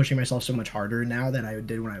pushing myself so much harder now than I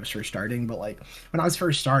did when I was first starting. But like when I was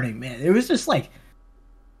first starting, man, it was just like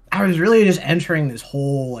I was really just entering this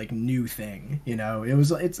whole like new thing, you know.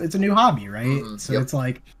 It's a new hobby, right? So it's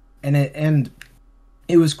like and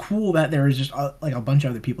it was cool that there was just like a bunch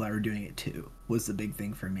of other people that were doing it too, was the big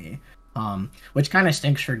thing for me. Which kind of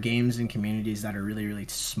stinks for games and communities that are really, really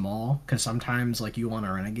small, because sometimes like you want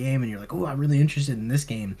to run a game and you're like, oh, I'm really interested in this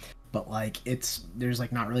game, but like there's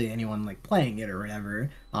like not really anyone like playing it or whatever.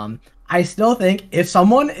 I still think if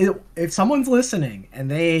someone's listening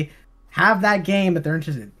and they have that game but they're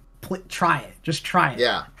interested, try it. Just try it.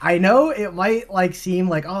 Yeah. I know it might like seem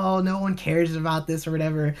like, oh, no one cares about this or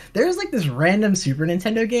whatever. There's like this random Super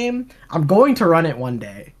Nintendo game. I'm going to run it one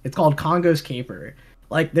day. It's called Congo's Caper.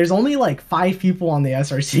 Like, there's only, like, 5 people on the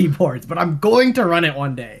SRC boards, but I'm going to run it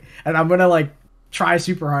one day. And I'm going to, like, try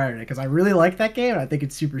super hard because I really like that game. And I think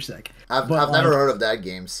it's super sick. I've never heard of that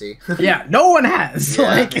game. See, yeah, no one has. Yeah,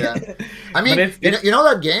 like, yeah. I mean, you know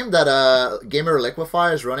that game that Gamer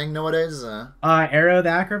Liquify is running nowadays. Arrow the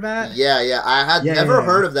Acrobat. Yeah. I had never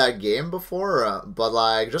heard of that game before, but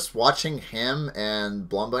like just watching him and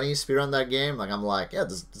Blonde speedrun that game, like I'm like, yeah,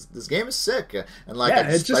 this game is sick. And like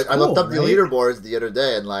I looked up the leaderboards the other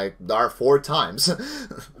day, and like there are 4 times.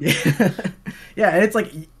 Yeah, and it's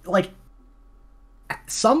like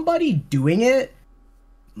somebody doing it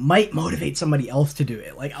might motivate somebody else to do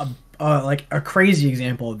it. Like a crazy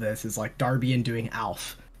example of this is like Darbian doing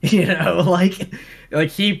Alf. You know, like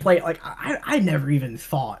he played like I never even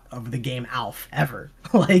thought of the game Alf ever.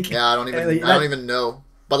 Like yeah, I don't even know.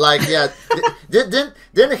 But like yeah, didn't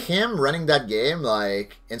him running that game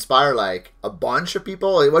like inspire like a bunch of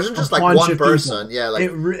people? It wasn't just like one person. People. Yeah, like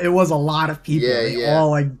it was a lot of people. Yeah, they all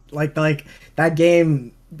like that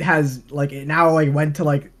game has like it now like went to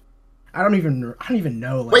like I don't even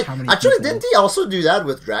know like how many. Actually, people. Didn't he also do that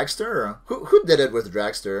with Dragster? Who did it with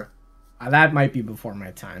Dragster? That might be before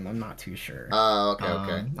my time. I'm not too sure. Oh,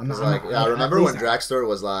 okay. I remember when Dragster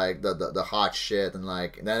was like the hot shit, and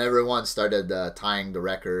like then everyone started tying the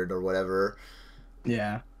record or whatever.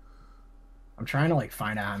 Yeah, I'm trying to like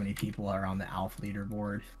find out how many people are on the Alf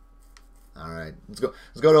leaderboard. All right, let's go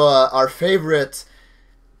to our favorite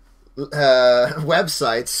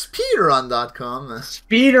website, speedrun.com.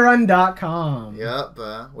 Speedrun.com. Yep.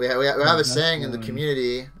 We have a saying in the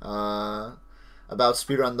community about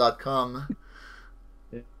speedrun.com.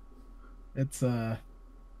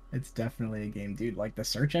 It's definitely a game, dude. Like the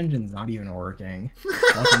search engine's not even working.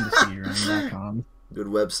 Welcome to speedrun.com. Good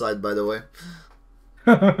website, by the way.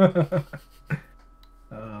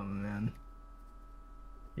 Oh man.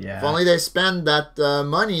 Yeah. If only they spend that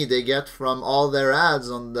money they get from all their ads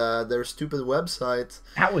on their stupid website.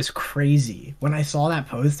 That was crazy. When I saw that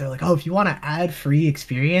post, they're like, "Oh, if you want an ad-free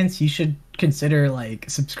experience, you should consider like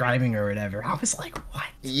subscribing or whatever." I was like, "What?"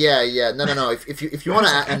 Yeah. No. If you want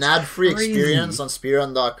an ad-free experience on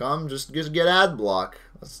speedrun.com, just get ad block.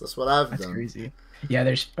 That's what I've done. That's crazy. Yeah,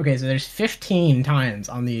 there's 15 times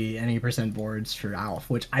on the any% boards for Alf,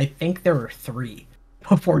 which I think there were 3.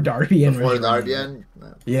 Before Darbian. Before Darbian?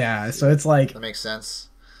 Yeah, so it's like... That makes sense.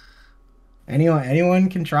 Anyone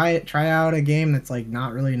can try out a game that's like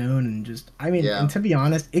not really known and just... I mean, and to be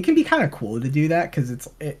honest, it can be kind of cool to do that because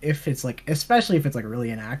especially if it's like really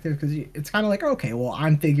inactive, because it's kind of like, okay, well,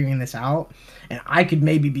 I'm figuring this out and I could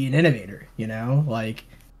maybe be an innovator, you know? Like,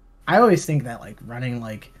 I always think that like running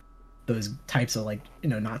like those types of like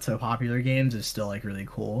not so popular games is still like really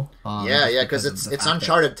cool. Because it's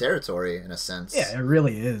uncharted territory in a sense. Yeah, it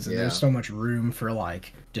really is, and there's so much room for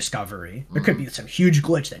like discovery. There could be some huge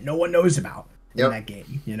glitch that no one knows about in that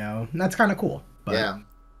game, and that's kind of cool. But, yeah,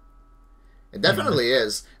 it definitely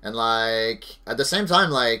is, and like at the same time,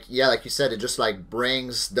 like like you said, it just like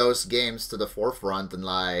brings those games to the forefront, and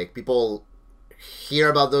like people hear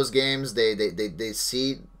about those games, they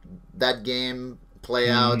see that game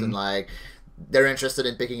play out, and like they're interested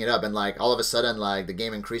in picking it up, and like all of a sudden like the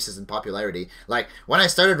game increases in popularity. Like when I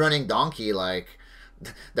started running Donkey, like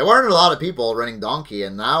there weren't a lot of people running Donkey,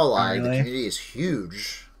 and now like the community is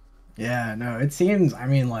huge. Yeah, no, it seems, I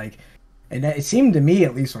mean, like it seemed to me,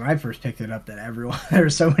 at least when I first picked it up, that there were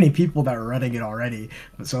so many people that were running it already.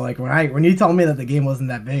 So like when you told me that the game wasn't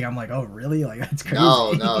that big, I'm like, oh really? Like that's crazy.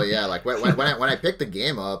 No, yeah. Like when I picked the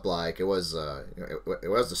game up, like it was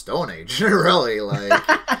the Stone Age, really. Like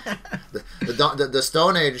the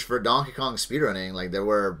Stone Age for Donkey Kong speedrunning. Like there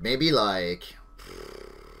were maybe like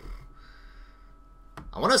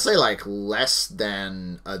I want to say like less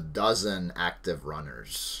than a dozen active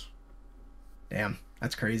runners. Damn.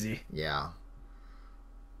 That's crazy. Yeah.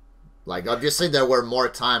 Like, obviously there were more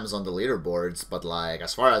times on the leaderboards, but, like,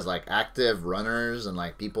 as far as, like, active runners and,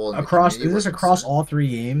 like, people... Is this across all 3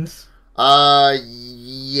 games?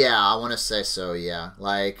 Yeah, I want to say so, yeah.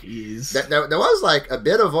 Like, there was, like, a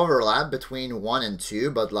bit of overlap between 1 and 2,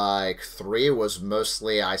 but, like, 3 was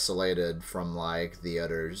mostly isolated from, like, the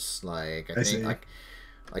others. Like, I think,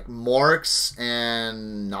 like Morks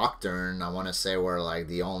and Nocturne, I want to say, were like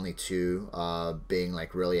the only 2 being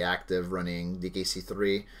like really active running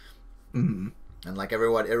DKC3, and like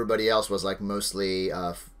everybody else was like mostly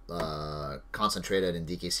concentrated in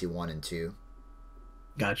DKC 1 and 2.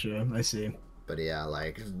 Gotcha, I see. But yeah,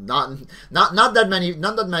 like not that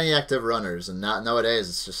many active runners, and nowadays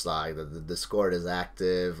it's just like the Discord is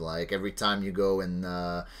active. Like every time you go in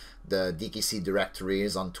the DKC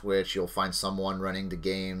directories on Twitch, you'll find someone running the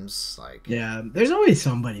games. Like there's always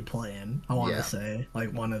somebody playing. I want to say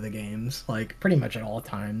like one of the games, like pretty much at all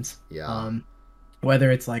times. Yeah.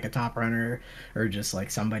 whether it's like a top runner or just like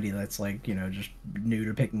somebody that's like, you know, just new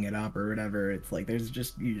to picking it up or whatever. It's like there's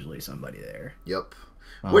just usually somebody there. Yep.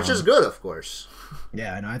 Which is good, of course.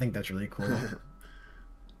 Yeah, no, I think that's really cool.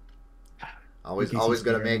 always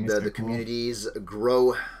got to make the communities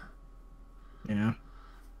grow. Yeah.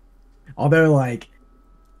 Although, like,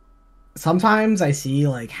 sometimes I see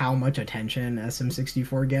like how much attention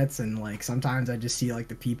SM64 gets, and like sometimes I just see like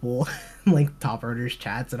the people like top earners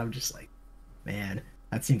chats, and I'm just like, man,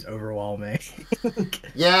 that seems overwhelming.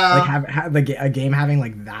 Yeah, like have a game having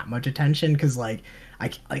like that much attention, because like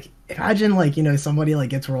I like imagine like, you know, somebody like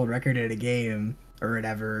gets world record at a game or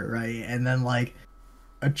whatever, right? And then like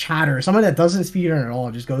a chatter, someone that doesn't speedrun at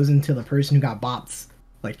all, just goes into the person who got bots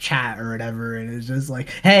like chat or whatever, and it's just like,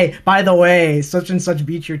 hey, by the way, such and such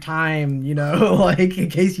beat your time, you know, like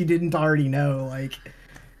in case you didn't already know. Like,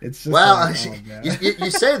 it's just well, like,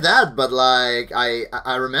 you say that, but like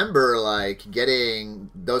I remember like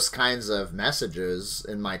getting those kinds of messages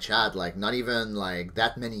in my chat, like not even like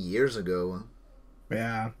that many years ago.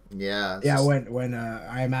 Yeah. Just... when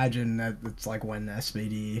I imagine that it's like when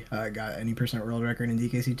SBD got any percent world record in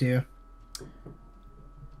DKC2.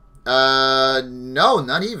 No,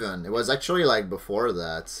 not even. It was actually like before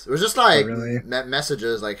that. It was just like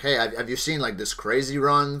messages like, hey, have you seen like this crazy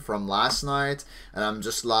run from last night? And I'm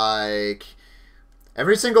just like,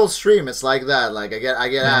 every single stream it's like that. Like I get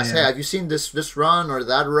asked, hey, have you seen this run or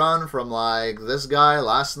that run from like this guy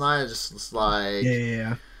last night? Just like,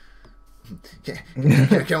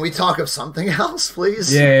 can we talk of something else,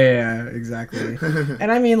 please? Yeah, exactly.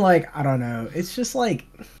 And I mean, like, I don't know. It's just like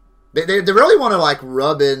they really want to like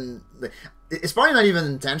rub in. It's probably not even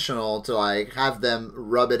intentional to like have them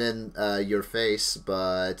rub it in your face,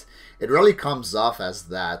 but it really comes off as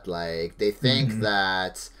that. Like they think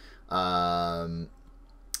that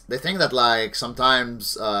like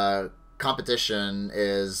sometimes competition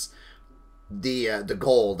is the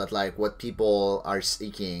goal, that like what people are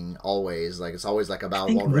seeking always. Like it's always like about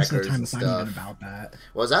world records and stuff. Not even about that.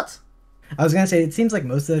 What was that? I was gonna say, it seems like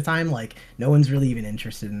most of the time, like, no one's really even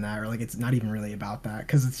interested in that, or like it's not even really about that,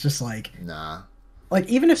 because it's just like, nah. Like,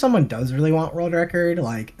 even if someone does really want world record,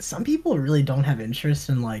 like, some people really don't have interest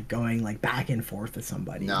in like going like back and forth with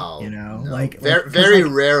somebody. No, you know, no. like very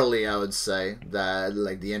rarely, I would say that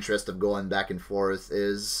like the interest of going back and forth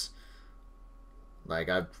is like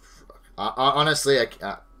I honestly I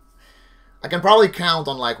can probably count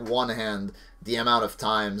on like one hand the amount of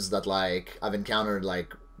times that like I've encountered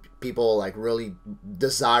like people like really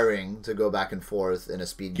desiring to go back and forth in a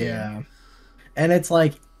speed game. Yeah. And it's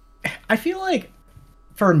like, I feel like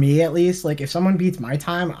for me at least, like if someone beats my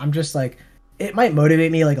time, I'm just like, it might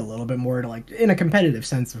motivate me like a little bit more to like, in a competitive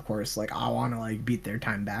sense, of course, like I want to like beat their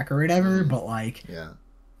time back or whatever, but like, yeah,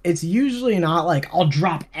 it's usually not like I'll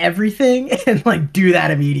drop everything and like do that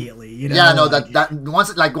immediately, you know? Yeah, no, like, that once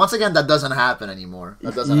again that doesn't happen anymore.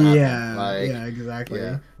 That doesn't happen. Yeah, exactly.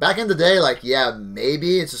 Yeah. Back in the day, like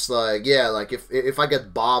maybe it's just like like if I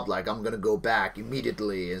get bobbed, like I'm gonna go back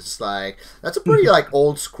immediately. It's just like that's a pretty like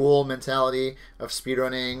old school mentality of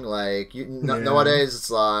speedrunning. Like nowadays, it's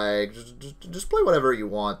like just play whatever you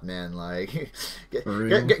want, man. Like get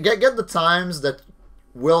the times that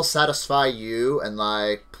will satisfy you, and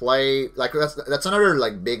like play like that's another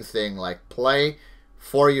like big thing. Like play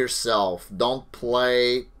for yourself. Don't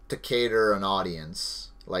play to cater an audience.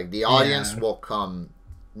 Like the audience will come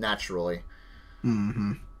naturally.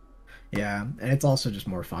 Yeah, and it's also just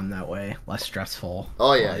more fun that way, less stressful.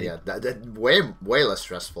 Oh yeah, like, that way less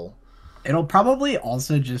stressful. It'll probably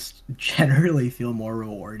also just generally feel more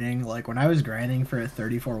rewarding. Like when I was grinding for a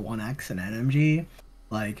 34-1x in NMG,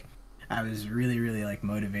 like I was really like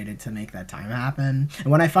motivated to make that time happen. And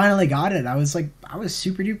when I finally got it, I was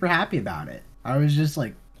super duper happy about it. I was just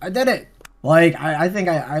like, I did it. Like I think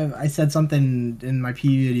I said something in my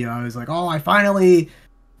P video. I was like, oh, I finally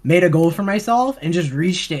made a goal for myself and just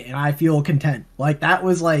reached it, and I feel content. Like that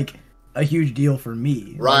was like a huge deal for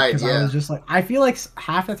me. Right, because I was just like, I feel like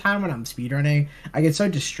half the time when I'm speedrunning, I get so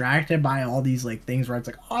distracted by all these like things where it's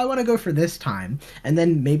like, oh, I want to go for this time, and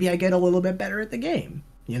then maybe I get a little bit better at the game,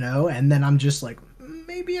 you know, and then I'm just like,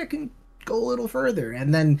 maybe I can go a little further,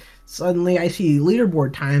 and then suddenly I see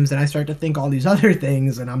leaderboard times and I start to think all these other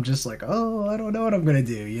things, and I'm just like, oh, I don't know what I'm gonna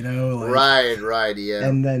do, you know, like, right, yeah.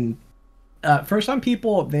 And then for some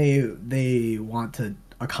people, they want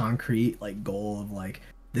a concrete like goal of like,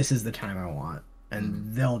 this is the time I want,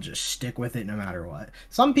 and they'll just stick with it no matter what.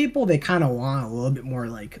 Some people, they kind of want a little bit more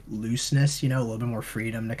like looseness, you know, a little bit more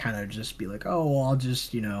freedom to kind of just be like, oh, well, I'll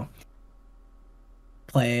just, you know,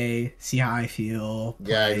 play, see how I feel,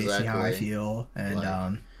 exactly. see how I feel, and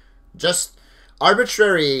like, just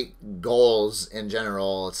arbitrary goals in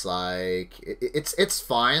general, it's like it's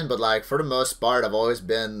fine, but like for the most part, I've always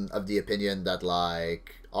been of the opinion that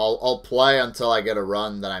like I'll play until I get a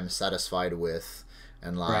run that I'm satisfied with,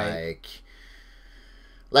 and like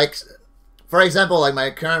for example, like my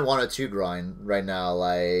current 102 grind right now,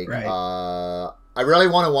 like I really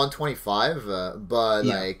want a 125, but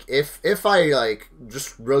like if I like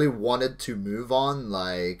just really wanted to move on,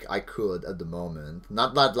 like I could at the moment.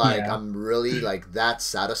 Not that like I'm really like that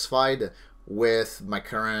satisfied with my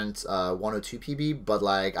current 102 PB, but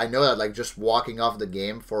like I know that like just walking off the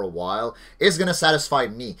game for a while is gonna satisfy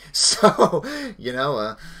me. So you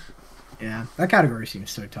know, yeah, that category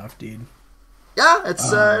seems so tough, dude. Yeah,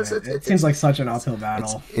 it seems like such an uphill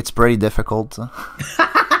battle. It's pretty difficult.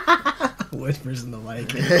 Whispers in the mic.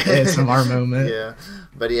 ASMR moment. Yeah,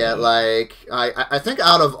 but yeah, like I think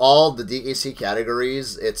out of all the DKC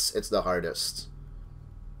categories, it's the hardest.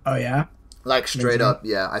 Oh yeah. Like straight up,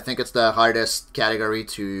 yeah. I think it's the hardest category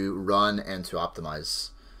to run and to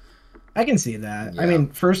optimize. I can see that. Yeah. I mean,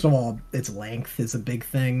 first of all, its length is a big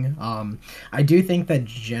thing. I do think that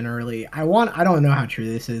generally, I don't know how true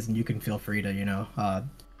this is, and you can feel free to,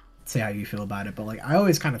 say how you feel about it, but like I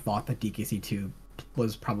always kind of thought that DKC 2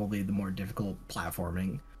 was probably the more difficult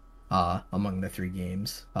platforming among the 3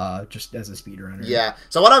 games, just as a speedrunner. Yeah.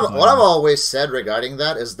 So what I've always said regarding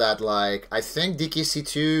that is that like I think DKC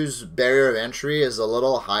 2's barrier of entry is a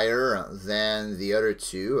little higher than the other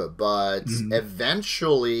 2, but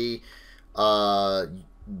eventually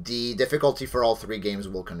the difficulty for all 3 games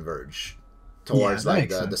will converge towards like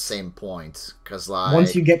the same point, because like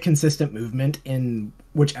once you get consistent movement in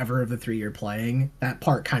whichever of the 3 you're playing, that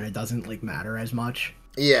part kind of doesn't like matter as much.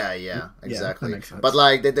 Yeah, exactly. That makes sense. But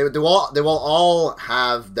like they will all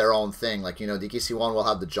have their own thing. Like, you know, DKC 1 will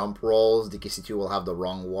have the jump rolls, DKC 2 will have the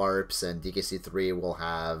wrong warps, and DKC 3 will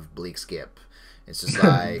have bleak skip. It's just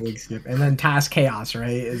like bleak skip, and then task chaos,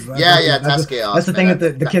 right? Task chaos. That's the thing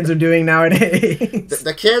that the kids are doing nowadays.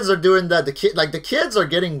 The kids are doing that. The kids are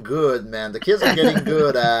getting good, man. The kids are getting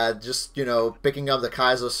good at just, you know, picking up the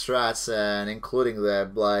Kaizo strats and including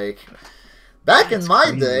them. Like back in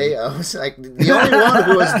my day, I was like the only one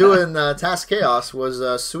who was doing task chaos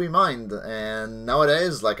was Sui Mind, and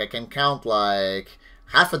nowadays, like I can count like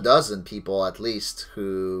half a dozen people at least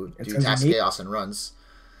who do task chaos and runs.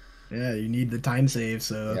 Yeah, you need the time save,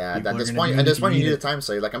 so yeah. At this point, you need a time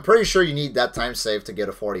save. Like I'm pretty sure you need that time save to get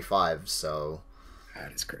a 45. So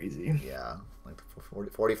that is crazy. Yeah, like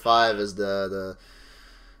 45 is the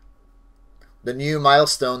new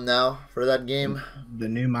milestone now for that game. The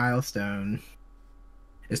new milestone.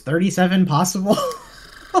 Is 37 possible?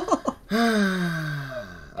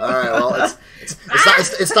 Alright, well,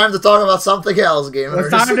 it's time to talk about something else, gamers. It's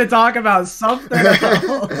time to talk about something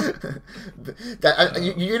else.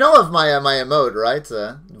 You know of my emote, right?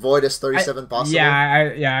 Void is 37 possible.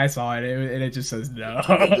 Yeah, I saw it, and it just says no.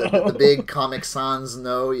 The big Comic Sans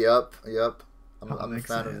no. Yep. I'm a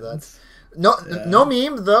fan of that. No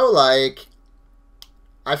meme though. Like,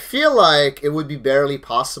 I feel like it would be barely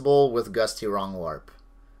possible with Gusty Wrong Warp,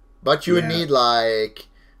 but you would need like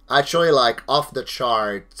actually like off the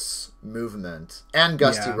charts movement and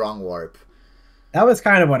Gusty Wrong Warp. That was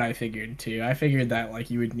kind of what I figured too. I figured that like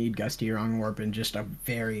you would need Gusty Wrong Warp and just a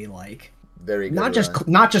very good not just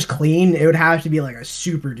clean. It would have to be like a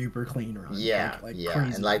super duper clean run. Yeah,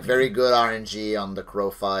 and like very good RNG on the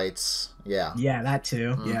crow fights. Yeah, that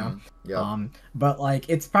too. Yeah. But like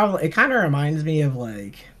it kind of reminds me of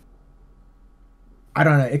like, I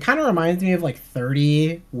don't know. It kind of reminds me of like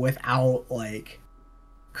 30 without like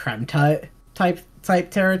Kremtut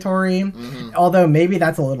type territory. Although maybe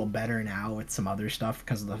that's a little better now with some other stuff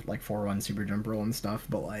because of the like 4-1 super jump roll and stuff.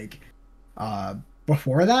 But like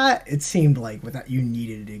before that, it seemed like with that you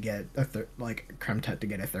needed to get a Kremtut to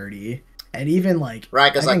get a 30, and even like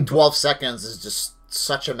right, because like 12 seconds is just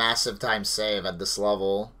such a massive time save at this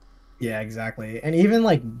level. Yeah, exactly. And even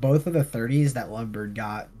like both of the 30s that Lovebird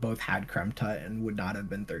got both had Kremtut and would not have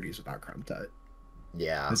been 30s without Kremtut.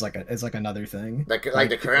 Yeah, it's like another thing. Like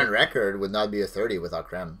the current record would not be a 30 without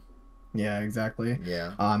Krem. Yeah, exactly.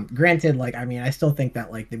 Yeah. Granted, like I mean, I still think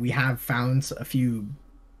that like we have found a few,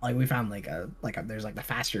 like we found there's like the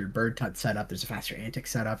faster bird tut setup, there's a faster antic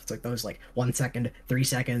setup. It's like those like 1 second, 3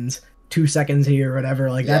 seconds, 2 seconds here, whatever.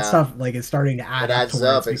 Like that stuff like is starting to add. It adds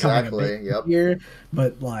up exactly. Yep. Here,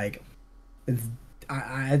 but like, it's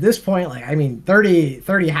at this point, like I mean, 30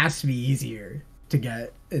 has to be easier to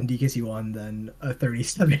get in DKC 1 than a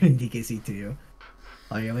 37 in DKC 2.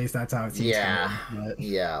 Like at least that's how it seems. Yeah, to me,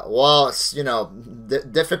 yeah. Well, it's, you know,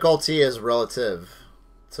 difficulty is relative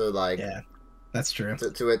to like. Yeah, that's true.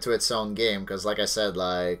 To its own game, because like I said,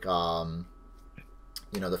 like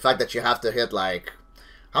the fact that you have to hit like,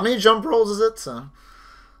 how many jump rolls is it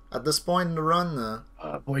at this point in the run?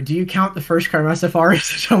 Boy, do you count the first Creme SFR as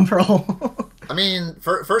a jump roll? I mean,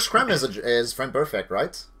 first Creme is frame perfect,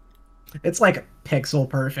 right? It's like pixel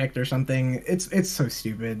perfect or something. It's so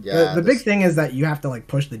stupid. Yeah, the big thing is that you have to like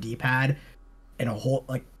push the D-pad and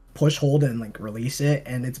push, hold, and like release it,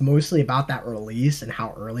 and it's mostly about that release and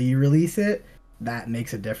how early you release it that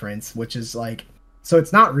makes a difference. Which is like, so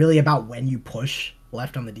it's not really about when you push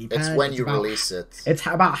left on the D-pad. It's when you release it. It's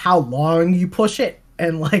about how long you push it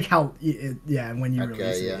and like how when you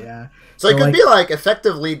release it. Yeah. So it could be like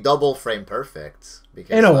effectively double frame perfect.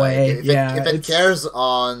 Because, in a like, way, if it cares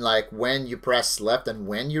on like when you press left and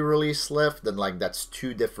when you release left, then like that's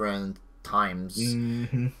two different times,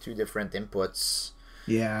 two different inputs.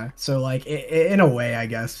 Yeah, so like in a way, I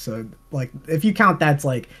guess. So like if you count that's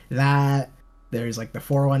like that, there's like the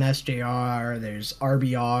 4-1 SJR, there's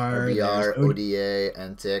RBR, there's ODA,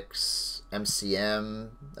 NTX, MCM,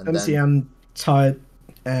 and MCM, TUT,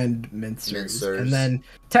 and mincers. And then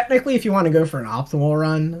technically, if you want to go for an optimal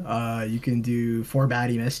run, you can do 4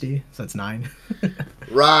 baddie Misty, so that's 9.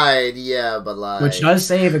 Right, yeah, but like, which does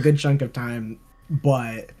save a good chunk of time,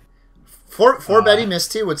 but 4 baddie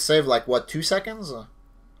Misty would save like what, 2 seconds?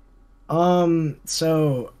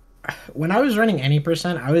 So when I was running any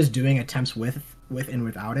percent, I was doing attempts with and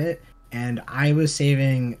without it, and I was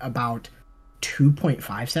saving about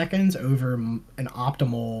 2.5 seconds over an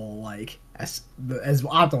optimal, like as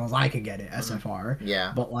optimal as I could get it, SFR.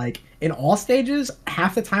 Yeah. But like in all stages,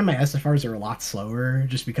 half the time my SFRs are a lot slower,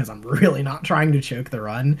 just because I'm really not trying to choke the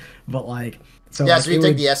run. But like, so yeah, like, so you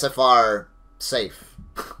take the SFR safe.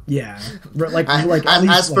 Yeah, like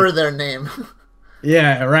as per their name.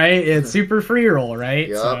 Yeah, right. It's super free roll, right?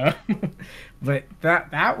 Yep. So, but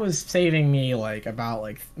that was saving me like about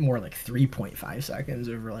like more like 3.5 seconds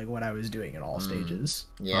over like what I was doing at all stages.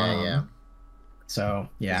 Yeah. So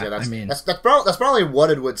yeah, I mean that's probably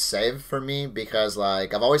what it would save for me, because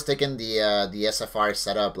like I've always taken the SFR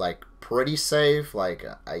setup like pretty safe. Like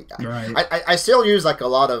I still use like a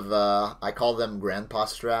lot of I call them grandpa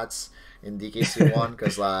strats in DKC1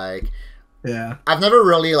 because like I've never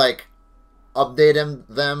really like updating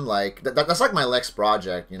them. Like that's like my next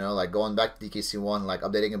project, like going back to DKC1, like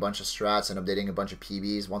updating a bunch of strats and updating a bunch of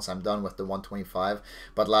PBs once I'm done with the 125.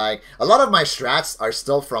 But like a lot of my strats are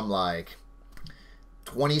still from like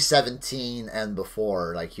 2017 and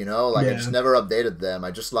before, like I just never updated them.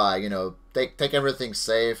 I just like take everything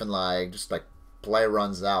safe and like just like play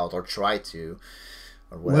runs out or try to,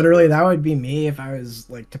 or literally that would be me if I was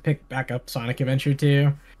like to pick back up Sonic Adventure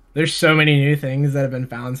 2. There's so many new things that have been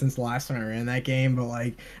found since the last time I ran that game, but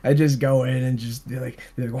like I just go in and just be like,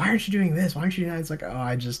 why aren't you doing this? Why aren't you doing that? It's like, oh,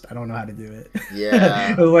 I don't know how to do it.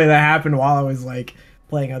 Yeah. The way that happened while I was like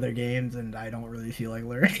playing other games and I don't really feel like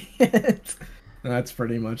learning it. That's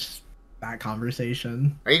pretty much that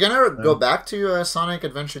conversation. Are you gonna go back to Sonic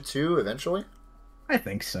Adventure 2 eventually? I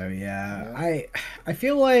think so, yeah. I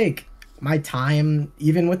feel like my time,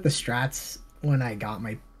 even with the strats when I got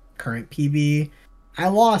my current PB,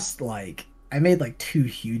 I made like 2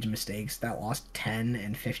 huge mistakes that lost 10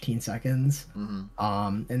 and 15 seconds in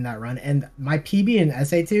that run. And my PB in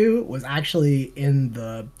SA2 was actually in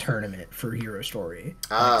the tournament for Hero Story.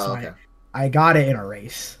 Okay. I got it in a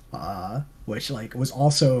race, which like was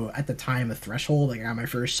also at the time a threshold. Like I got my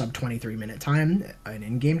first sub 23 minute time, an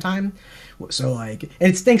in-game time. So like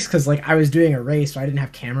it stinks because like I was doing a race, so I didn't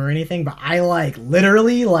have camera or anything. But I like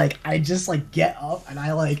literally like I just like get up and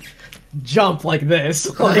I like jump like this,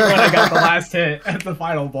 like when I got the last hit at the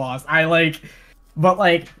final boss. But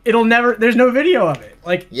like it'll never. There's no video of it.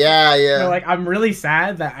 Like yeah. Like I'm really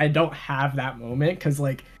sad that I don't have that moment because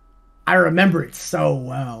like. I remember it so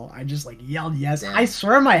well. I just like yelled yes. Damn. I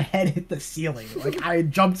swear my head hit the ceiling. Like I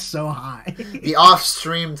jumped so high. The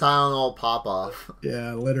off-stream town hall pop-off.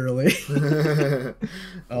 Yeah, literally.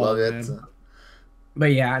 Love it.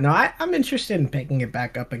 But yeah, no, I'm interested in picking it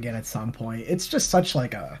back up again at some point. It's just such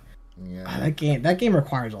like a that game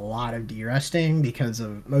requires a lot of de-resting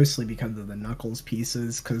mostly because of the Knuckles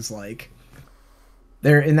pieces. Because like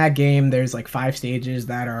in that game, there's like 5 stages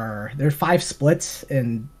there's 5 splits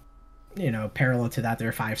and. Parallel to that, there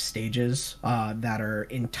are 5 stages that are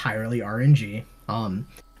entirely RNG,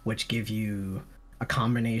 which give you a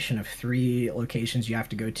combination of 3 locations you have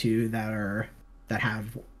to go to that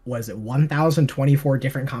have 1,024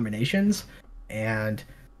 different combinations, and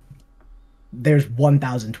there's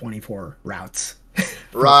 1,024 routes.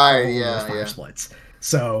 Right, yeah. Splits.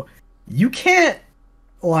 So you can't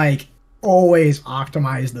like always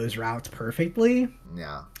optimize those routes perfectly.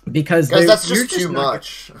 Yeah. Because that's just too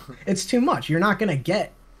much. It's too much. You're not gonna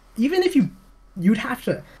get, even if you you'd have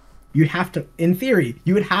to, in theory,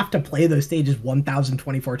 you would have to play those stages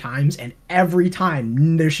 1,024 times, and every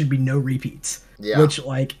time there should be no repeats, which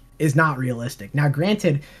like is not realistic. Now,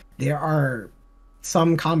 granted, there are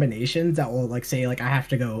some combinations that will like say like I have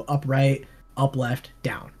to go up right, up left,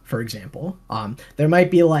 down, for example. There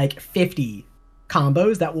might be like 50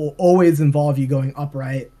 combos that will always involve you going up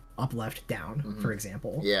right, up left, down, for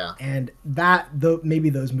example. Yeah. And maybe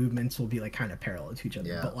those movements will be like kind of parallel to each other.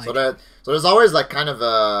 Yeah. But like, so there's always like kind of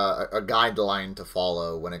a guideline to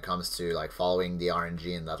follow when it comes to like following the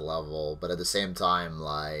RNG in that level, but at the same time,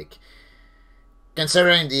 like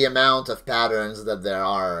considering the amount of patterns that there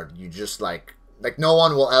are, you just like no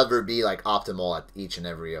one will ever be like optimal at each and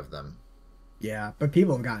every of them. Yeah, but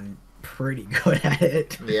people have gotten pretty good at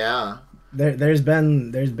it. Yeah. There's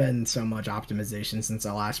been so much optimization since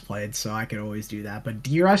I last played, so I could always do that. But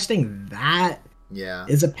derusting that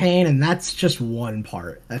is a pain, and that's just one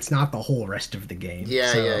part. That's not the whole rest of the game.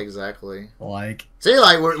 Yeah, so, yeah, exactly. Like, see,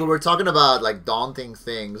 like we're talking about like daunting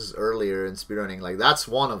things earlier in speedrunning. Like that's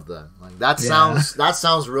one of them. Like that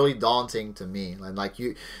sounds really daunting to me. Like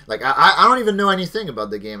you, like I don't even know anything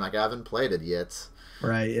about the game. Like I haven't played it yet.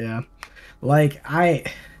 Right. Yeah. Like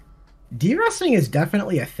derusting is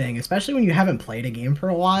definitely a thing, especially when you haven't played a game for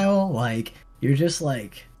a while. Like, you're just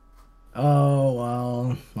like, oh,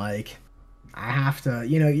 well, like, I have to,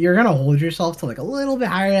 you're going to hold yourself to, like, a little bit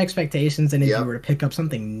higher expectations than if you were to pick up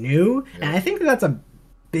something new. Yep. And I think that's a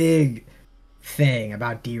big thing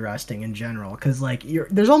about derusting in general, because, like,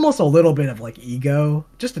 there's almost a little bit of, like, ego,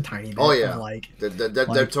 just a tiny bit. Oh, yeah. Of, like,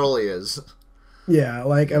 there totally is. Yeah,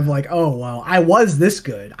 like, of like, oh, well, I was this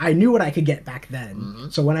good. I knew what I could get back then.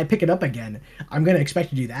 So when I pick it up again, I'm going to expect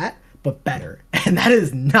to do that, but better. And that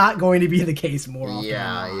is not going to be the case more often.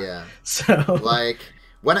 Yeah. So, like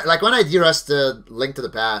when I derusted Link to the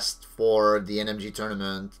Past for the NMG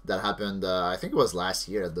tournament that happened, I think it was last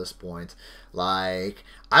year at this point, like,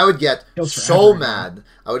 I would get so mad.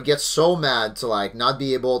 I would get so mad to, like, not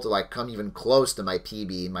be able to, like, come even close to my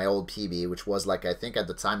PB, my old PB, which was, like, I think at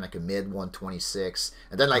the time, like, a mid-126.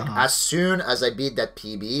 And then, like, as soon as I beat that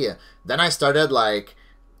PB, then I started, like,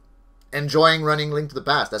 enjoying running Link to the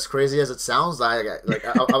Past. As crazy as it sounds, like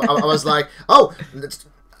I was like, oh,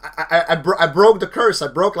 I broke the curse. I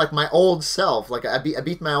broke like my old self. Like I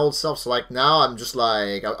beat my old self. So like now I'm just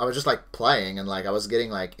like I was just like playing, and like I was getting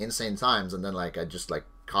like insane times, and then like I just like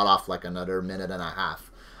cut off like another minute and a half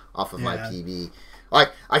off of my PB.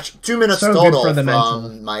 Like 2 minutes total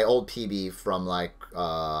from my old PB from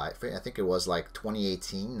I think it was like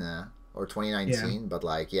 2018 or 2019. But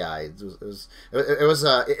like it was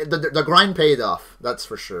the grind paid off. That's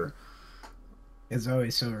for sure. It's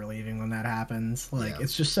always so relieving when that happens. Like,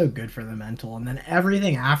 it's just so good for the mental. And then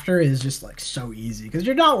everything after is just, like, so easy. Because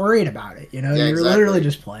you're not worried about it, You're literally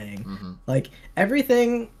just playing. Like,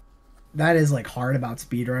 everything that is, like, hard about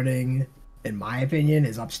speedrunning, in my opinion,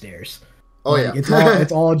 is upstairs. Oh, like,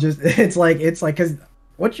 it's all just... It's like, because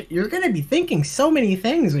you're going to be thinking so many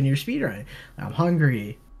things when you're speedrunning. I'm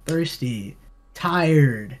hungry, thirsty,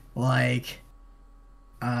 tired, like...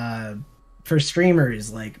 for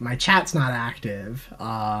streamers, like, my chat's not active.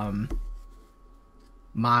 I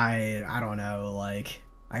don't know, like,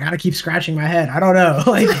 I gotta keep scratching my head. I don't know,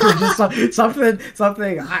 like, just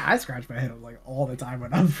something. I scratch my head like all the time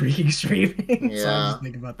when I'm freaking streaming. So I just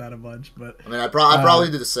think about that a bunch. But I mean, I probably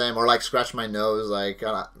do the same, or like scratch my nose. Like,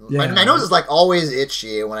 my nose is like always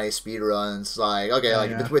itchy when I speedrun. It's like,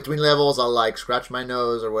 okay, between levels, I'll like scratch my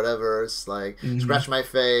nose or whatever. It's like scratch my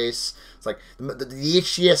face. It's like the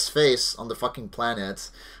itchiest face on the fucking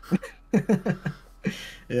planet.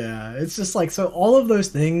 Yeah, it's just like, so all of those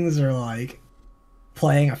things are like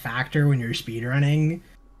playing a factor when you're speedrunning.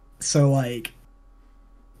 So like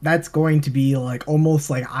that's going to be like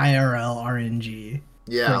almost like IRL RNG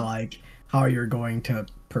for like how you're going to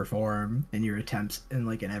perform in your attempts in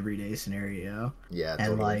like an everyday scenario. Yeah,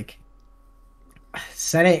 and totally. like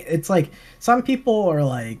setting, it's like some people are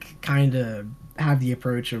like kind of have the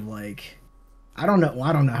approach of like, I don't know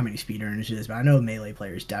how many speedrunners do this, but I know Melee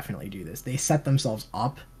players definitely do this. They set themselves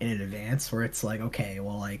up in advance where it's like, okay,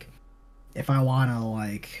 well, like, if I want to,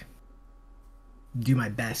 like, do my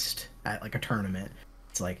best at, like, a tournament,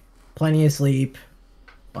 it's, like, plenty of sleep,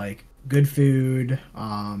 like, good food,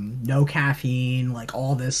 no caffeine, like,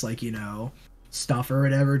 all this, like, stuff or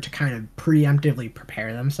whatever to kind of preemptively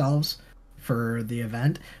prepare themselves for the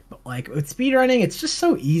event. But like with speedrunning, it's just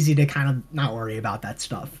so easy to kind of not worry about that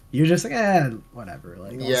stuff. You're just like, whatever,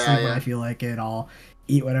 like, I'll sleep when I feel like it, I'll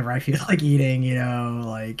eat whatever I feel like eating,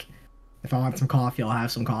 like if I want some coffee, I'll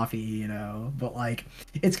have some coffee, but like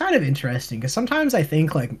it's kind of interesting because sometimes I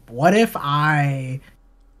think like, what if I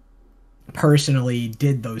personally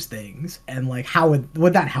did those things, and like how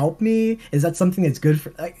would that help me? Is that something that's good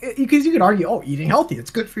for, like, because you could argue, oh, eating healthy,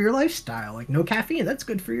 it's good for your lifestyle, like no caffeine, that's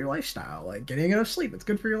good for your lifestyle, like getting enough sleep, it's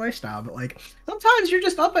good for your lifestyle, but like sometimes you're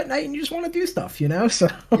just up at night and you just want to do stuff, you know? So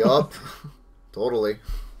yup, totally.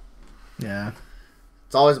 Yeah,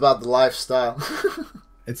 it's always about the lifestyle.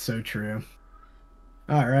 It's so true.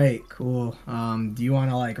 All right, cool. Do you want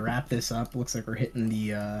to like wrap this up? Looks like we're hitting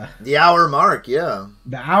the hour mark. Yeah.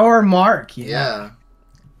 The hour mark. Yeah. Yeah.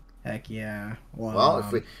 Heck yeah.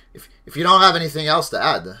 Well, if you don't have anything else to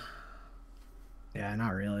add. Yeah, not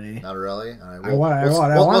really. Not really. All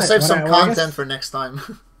right, we'll save some content for next time.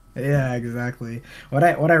 Yeah, exactly. What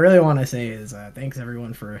I really want to say is thanks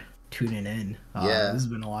everyone for tuning in. Yeah. This has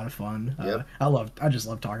been a lot of fun. Yep. I just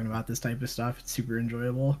love talking about this type of stuff. It's super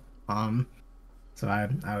enjoyable. So I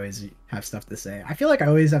always have stuff to say. I feel like I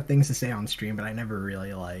always have things to say on stream, but I never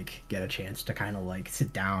really like get a chance to kind of like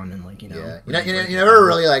sit down and like, you know. Yeah. You never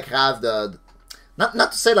really like have the not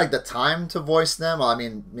to say like the time to voice them. Well, I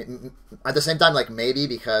mean, at the same time, like maybe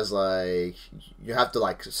because like you have to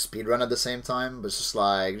like speed run at the same time, but it's just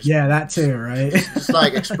like yeah, that too, right? just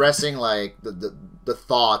like expressing like the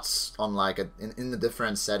thoughts on like in a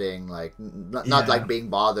different setting, like not like being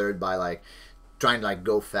bothered by like trying to like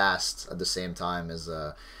go fast at the same time is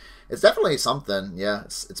it's definitely something. Yeah,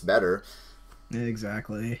 it's better.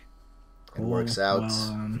 Exactly. Cool. It works out.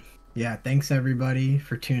 Well, yeah, thanks everybody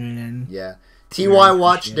for tuning in. Yeah. TY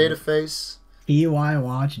Watch Dataface. TY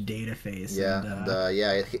Watch Dataface. Yeah, and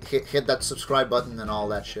yeah, hit that subscribe button and all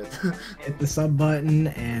that shit. Hit the sub button,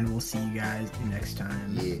 and we'll see you guys next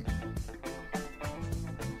time. Yeah.